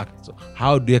Codes Act. So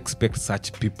how do you expect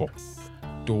such people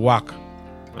to work?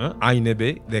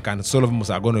 They can solve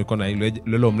musagono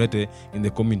in the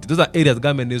community. Those are areas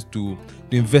government needs to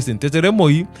invest in.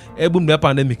 Teteremoi ebum de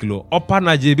pandemic law.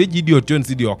 Opana jebe jidi otion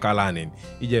sidi okalanen.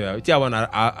 Ije tia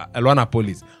wana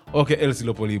police. Okay, LC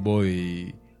lo poli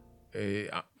boy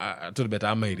to better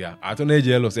area. Atone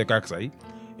jelo se kaksai.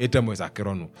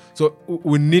 So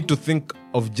we need to think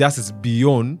of justice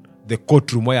beyond the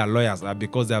courtroom where lawyers are,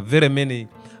 because there are very many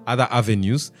other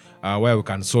avenues where we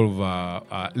can solve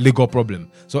legal problems.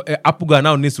 So Apuga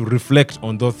now needs to reflect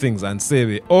on those things and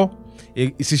say, when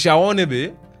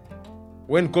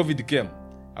COVID came,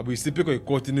 abu isipiko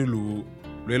ikotini lu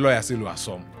lawyer silu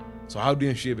asom. So how do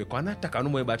you ensure kwa nataka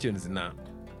numo ebations na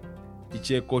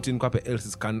iche courting kwa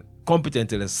else can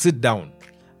competently sit down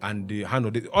and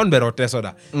handle it on bero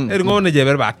tesoda ngone je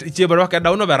berba iche berba ka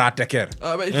dawo no bera teker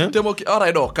temo ki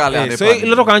ora do kala ne so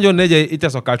iloto kanjo neje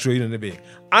iteso katro ino nebe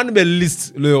and be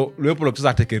list lo polo to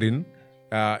tekerin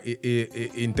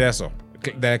in teso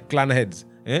the clan heads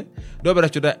do bera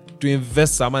to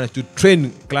invest some money to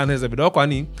train clan heads be do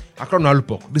kwani akron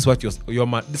alpok. This is what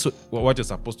this is what you're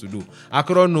supposed to do.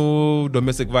 Akron no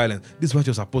domestic violence, this is what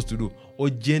you're supposed to do. O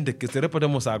jende ke se reporte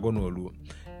mo sa gono lu.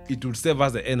 It will save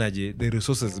us the energy, the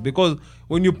resources. Because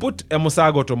when you put a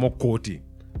musago to mokoti,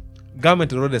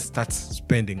 government already starts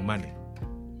spending money.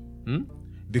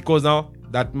 Because now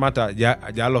that matter,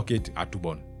 they allocate at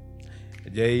Tubon.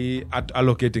 They are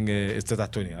allocating a state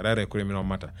attorney, a criminal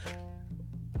matter.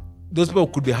 Those people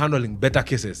could be handling better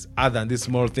cases other than these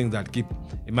small things that keep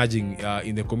emerging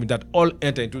in the community that all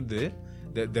enter into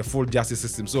the full justice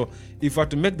system. So if we are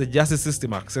to make the justice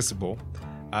system accessible,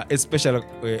 especially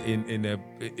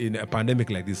in a pandemic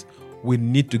like this, we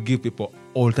need to give people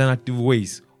alternative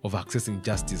ways of accessing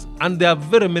justice. And there are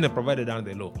very many provided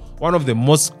under the law. One of the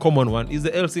most common one is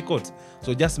the LC court.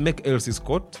 So just make LC's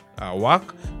court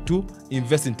work to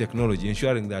invest in technology,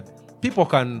 ensuring that people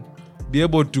can be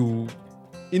able to,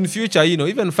 in future,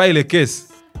 even file a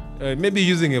case, maybe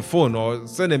using a phone or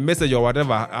send a message or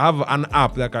whatever, have an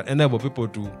app that can enable people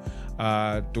to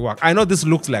work. I know this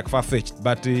looks like far-fetched,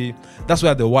 but that's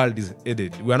where the world is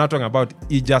headed. We are not talking about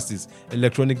e-justice,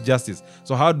 electronic justice.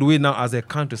 So how do we now as a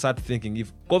country start thinking,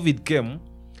 if COVID came,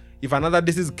 if another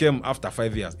disease came after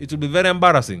 5 years, it will be very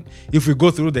embarrassing if we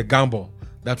go through the gamble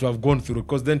that we have gone through,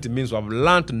 because then it means we have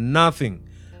learned nothing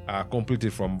completely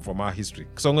from our history.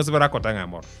 So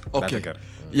okay.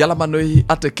 Yala manoi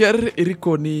ateker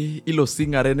irikoni ilo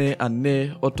singarene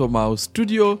ane otoma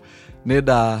studio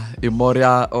neda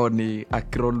imoria oni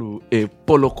akrolu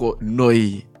poloko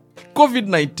noi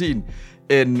COVID-19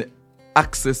 and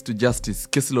access to justice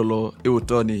kesilolo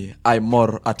eutoni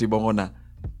aimor atibongona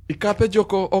ikape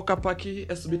joko okapaki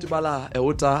esbiti bala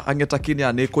euta angetakini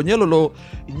ane konyelolo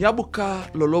nyabuka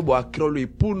lolobo akirolo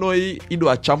ipunoi ido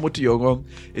achamuti yongo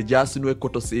ejasinwe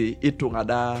kotosi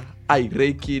itungada ai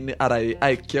reikin arai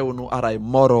ai keunu arai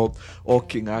moro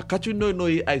okinga kachuno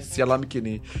noi ai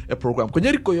sialamkini program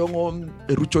konyeriko yongo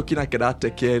rucho kina kedate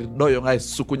ke do yongo ai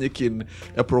sukunyikin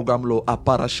program lo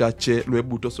aparashache lo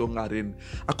ebuto so ngarin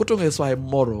akotonga so ai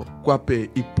moro kwape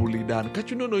ipulidan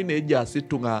kachuno noi ne jasi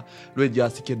tunga lo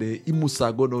jasi kede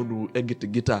imusago nonu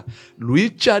egitigita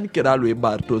luichan keda lo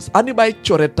bartos ani bai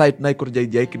chore tight na ikorja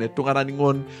ijai kine tunga na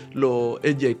ningon lo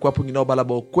eje kwapu ngino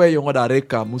balabo kwe yongo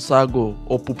dareka musago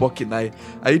opupo kinai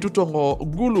aitutongo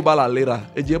gulu bala lera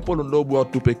eje polo ndobu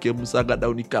atupeke musaga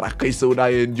dauni karakaise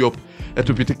unaye njop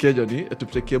etupitikejo ni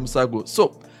etupiteke musago.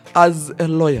 So as a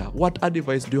lawyer, what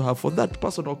advice do you have for that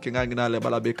person okingangina le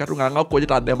balabe katunga ko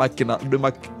jeta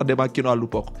adema kino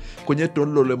alupoko konye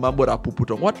tonlo le mambo ra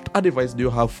puputo? What advice do you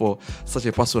have for such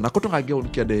a person akotonga ge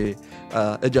unkede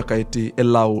ejakaiti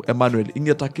elau Emmanuel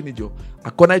ingetakini jo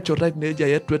akona icho right neja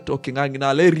yetweto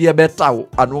okingangina le riebetao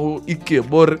anu ike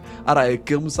bor ara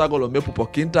eke musago lo mepupo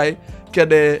kintai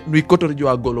kede nuikoto jo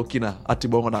agolo kina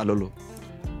atibongo na lolo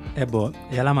ebo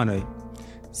yalamanoi.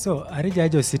 So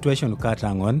arijajo situation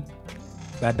katangon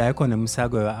bada ekone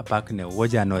musago apakne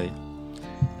wojanoi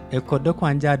ekodo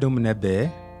kwanja dumnebe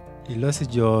ilosi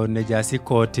jo nejasi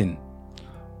kotin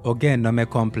ogen no me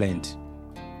complaint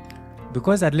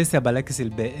because at least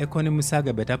abalakisilbe ekone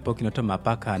musago beta pokinoto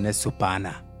mapaka ne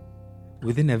supana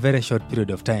within a very short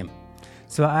period of time.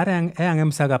 So ayang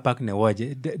musaga pakne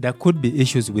woje there could be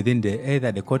issues within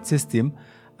either the court system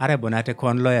are bonate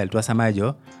kon loyal to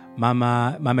asamajo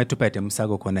mama tupete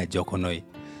musago kona jokonoi.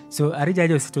 So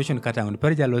arijajo situation katangon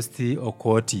perja losti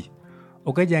okoti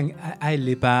okajang ai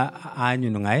lipa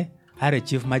anyunungai are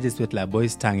chief magistrate la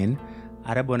boys tangin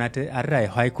are bonate are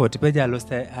high court perja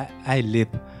losti ai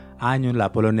lip anyun la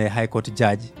polone high court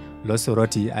judge lo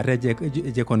soroti are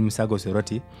je kon musago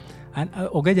soroti and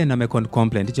ogeje na me kon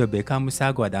complaint jobe ka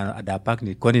musago ada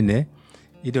pakni konine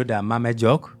ido da mama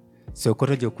jok so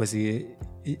koto jokosi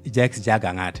jax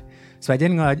jagangat. So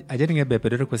ajenga be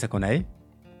pedro kwesa konai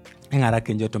engara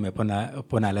kenjo to me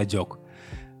pona la jok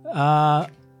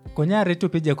konya retu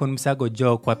pije kon musago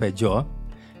jo kwape jo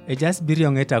e just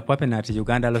biriong eta kwape na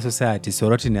Uganda Law Society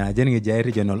soroti na ajenga jai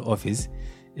regional office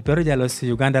ipero jalo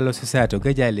Uganda Law Society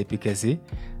ogeja ile pikesi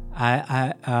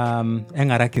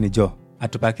engara kinijo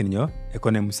atupaki nyo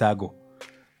ekone musago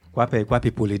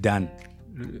kwape pulidan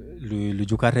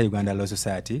lujukata Uganda Law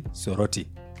Society soroti.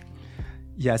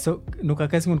 Yeah, so nuka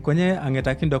kesi konye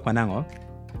angetakindo kwanango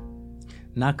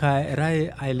naka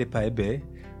rai ailipa ebe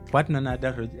partner na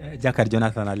daro Jakar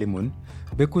Jonathan Alimun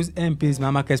because MPs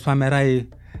mama keswa rai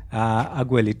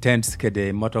agweli tents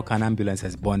kede motor can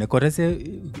ambulances bone kotese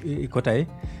ikotai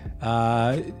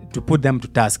to put them to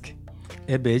task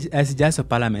ebe as just a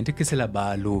parliament kisela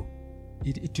balu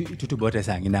itu bote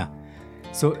sangina.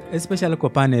 So especially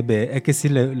kopane be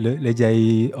ekisile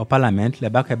lejai o parliament le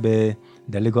bakabe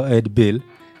the legal aid bill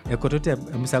ekotote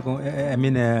musago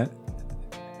amine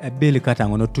a bill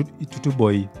katangono tutu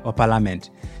boy o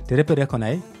parliament terepere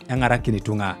konai engara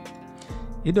kinitunga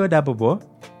ido dabobo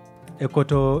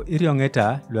ekoto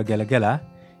iriongeta lwegelegela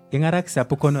ingara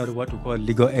kisapukono what we call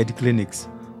legal aid clinics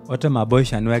otoma boy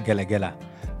shanwe gelegela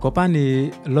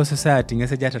kopani Law Society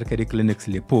ngese jatar kedi clinics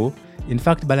lipo in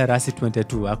fact balarasi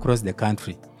 22 across the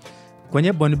country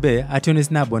kwenye Bonbe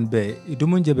attorneys na Bonbe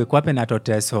idumunjebe kwape na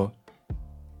Ateso.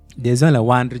 There's only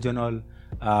one regional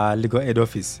legal aid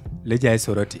office leja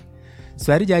soroti.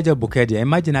 So arijajo Bukedia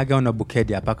imagine agaona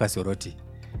Bukedia paka soroti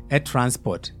e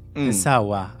transport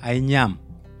sawa ainyam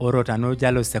orota no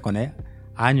jalo sekone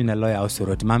anyu na lawyer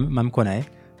soroti mamkona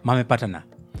mame patana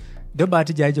doba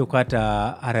atijajo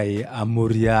kwata arai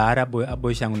amuria arabo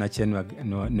aboishangu na chenwa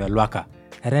no lwaka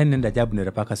rene nda jabu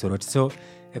ne paka soroti. So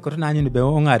ekotona anyu be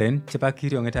ongaren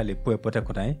chepakiri ongeta lepo epote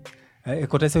konai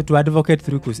ekotese to advocate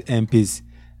through MPs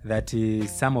that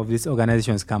some of these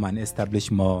organizations come and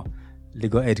establish more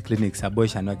legal aid clinics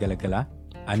aboisha no gelegela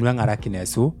anwangara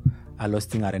kinesu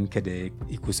alosting aren kede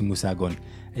ikusumusagon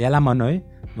yala manoi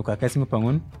nuka kesingu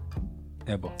pangun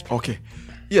ebo. Okay,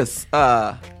 yes,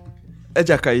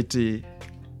 ejakaiti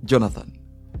Jonathan.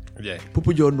 Yeah.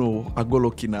 Pupu jono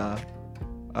agolo kina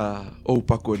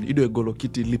opakon ido egolo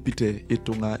kiti lipite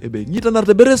itunga ebe nyita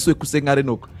narte bereso kusengare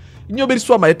nok inyo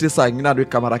beriswa maete sa ngina do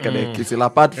kamera kade kisila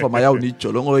part from ayaw ni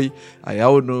cholongoi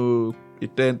ayaw no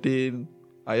itentin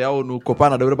ayaw no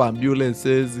kopana do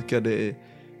ambulance kade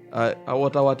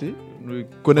awatawati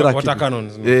konera Water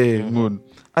cannons. ngun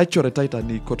ai chore taita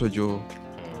ni koto jo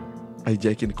ai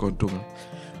jaikin kontunga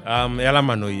Yala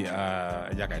manoi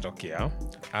jaka itokia.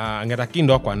 Ngeta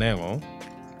kindo kwa nengo.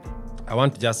 I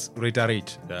want to just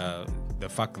reiterate the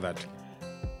fact that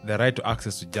the right to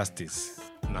access to justice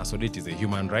na so it is a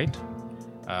human right.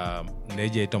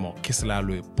 Neje itomo kisla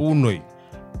lwe punoi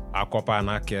akopa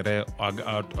na kere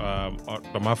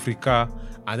from Africa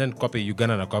and then kope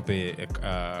Uganda na kope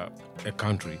a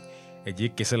country. Eji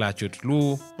kisla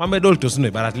chutlu mamedol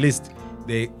tosune, but at least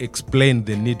they explain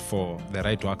the need for the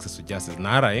right to access to justice.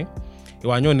 Narai,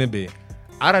 iwanyo nebe,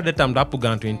 ara de tam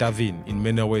dapugan to intervene in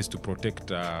many ways to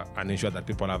protect and ensure that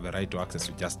people have the right to access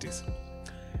to justice.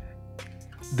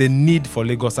 The need for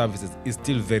legal services is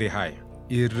still very high.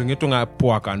 Iringetunga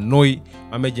puaka noi,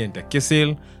 mame jente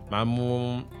kisil,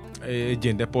 mamu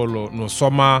jente polo no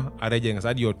soma, arejenga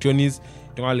sadi otionis,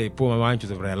 tunga le po mama anchu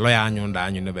sevre lawyer anyonda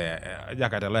anyu nebe,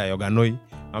 jakata lawyer yoga noi,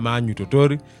 mama anyu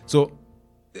totori. So,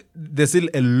 there's still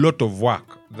a lot of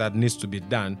work that needs to be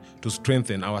done to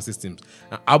strengthen our systems.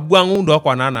 Abuangundo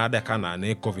kwa nana ada kana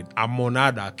ne COVID.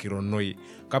 Amonada kironoi.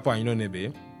 Kapa anyo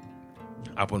nebe.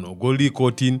 Apono goli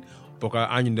kotin. Poka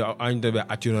anyo be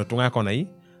atiyono tunga kona hii.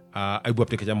 Aibu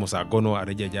aptekeja musagono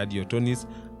areja jadi otonis.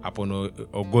 Apono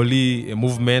ogoli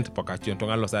movement. Poka atiyono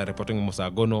tunga losa reporting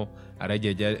musagono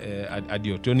areja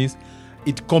jadi otonis.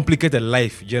 It complicated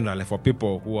life generally for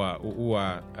people who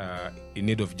are in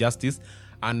need of justice.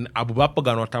 And abubapo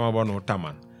no tama no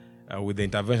taman with the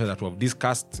intervention that we have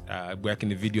discussed working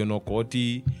the video no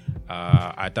koti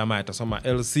atama atasoma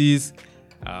LCs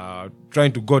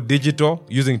trying to go digital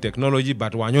using technology,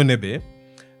 but wanyonebe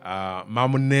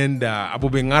mamunenda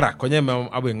abubengara konye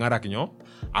abubengara kinyo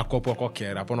akopo ko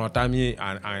kera pono tami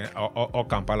o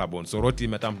Kampala bon so roti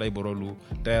metam dai borolu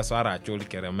te sara choli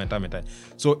kera meta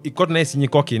so ikot na sinyi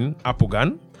kokin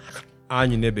apugan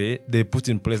anyi nebe they put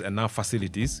in place enough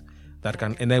facilities that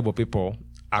can enable people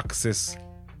access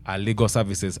legal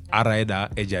services. Araida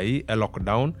ejai a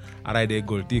lockdown, araida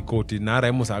golti koti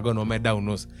nara musago no me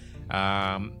downos.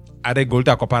 Are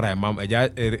golta kopara mam eja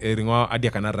eringo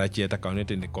adia kana rachi eta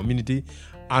community in the community,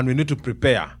 and we need to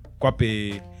prepare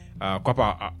kwape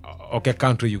okay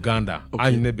country Uganda.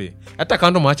 Okay. Nebe eta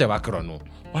kanto macha bakrono.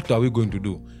 What are we going to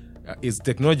do? Is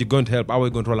technology going to help? Are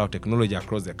we going to roll out technology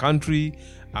across the country?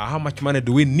 How much money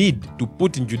do we need to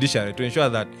put in judiciary to ensure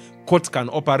that courts can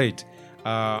operate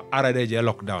RIDJ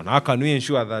lockdown? How can we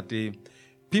ensure that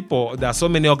people, there are so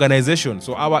many organizations,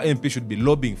 so our MP should be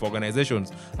lobbying for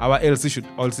organizations, our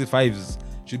LC5s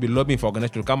should be lobbying for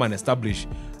organizations to come and establish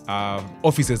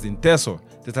offices in Ateso,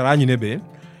 Tetaranyinebe,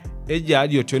 Eja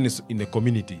Adiotonis in the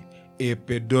community. E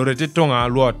pedorete tonga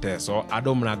lo Ateso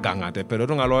adomna gangate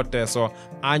pedorete lo Ateso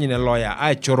anyine lawyer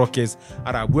ai choro case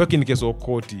ara working case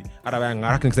okoti ara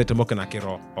ngarakin sete mokena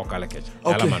kiro okalekeja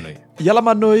yala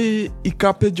manoi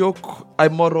ikape jok ai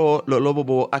moro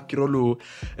lolobobo akirolu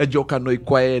e joka noi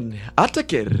kwaen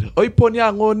ateker oiponi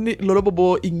angoni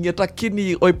lolobobo ingeta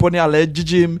kini oiponi ale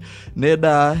jijim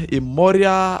neda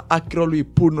imoria akirolu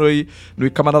ipunoi nui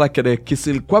kamanara kede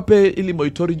kisil kwape ili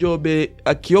moitori jobe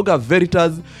akioga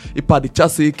veritas ipadi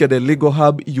chasi kede Legal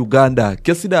Hub Uganda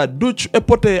kesida duch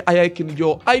epote ayakin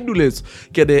jo aidules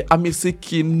kede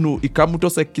amisikinu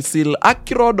ikamutose kisil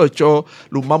akirodocho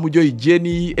lumamujo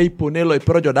ijeni eiponelo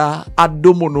iperojo da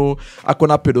adomunu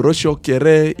akona pedorosho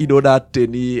kere idoda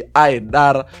teni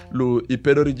aedar lu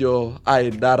ipedorijo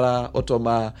aedara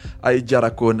otoma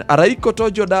aijarakon arai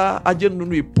kotojo da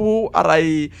ajenunu ipu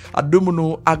arai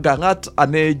adomunu agangat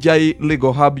anejai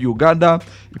Legal Hub Uganda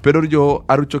ipedorijo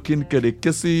aruchokin kede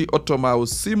kesi otoma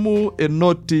usimu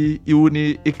enoti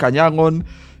iuni ikanyangon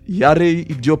yare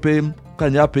idiope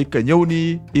kanyape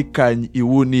ikanyoni ikany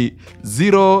iuni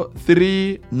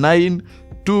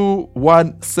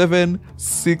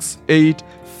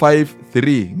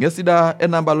 0392176853 ngesida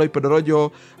enamba loi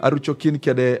pedorojo aruchokin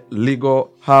kede Legal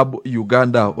Hub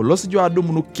Uganda olosijo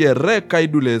adumunu kere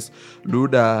kaidules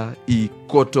luda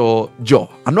ikoto jo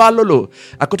ano alolo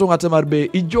akoto ngatemarbe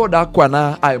ijoda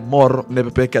kwana ai mor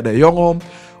nepepe kede yongo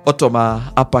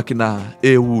otoma apakina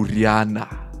euriana.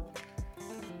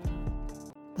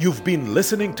 You've been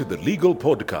listening to the Legal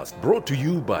Podcast brought to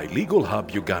you by Legal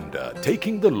Hub Uganda,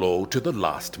 taking the law to the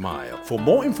last mile. For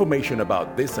more information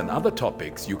about this and other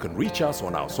topics, you can reach us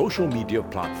on our social media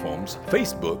platforms,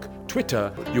 Facebook,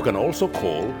 Twitter. You can also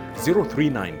call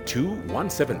 0392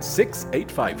 176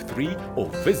 853 or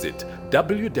visit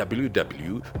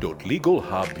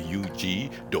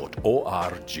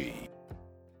www.legalhubug.org.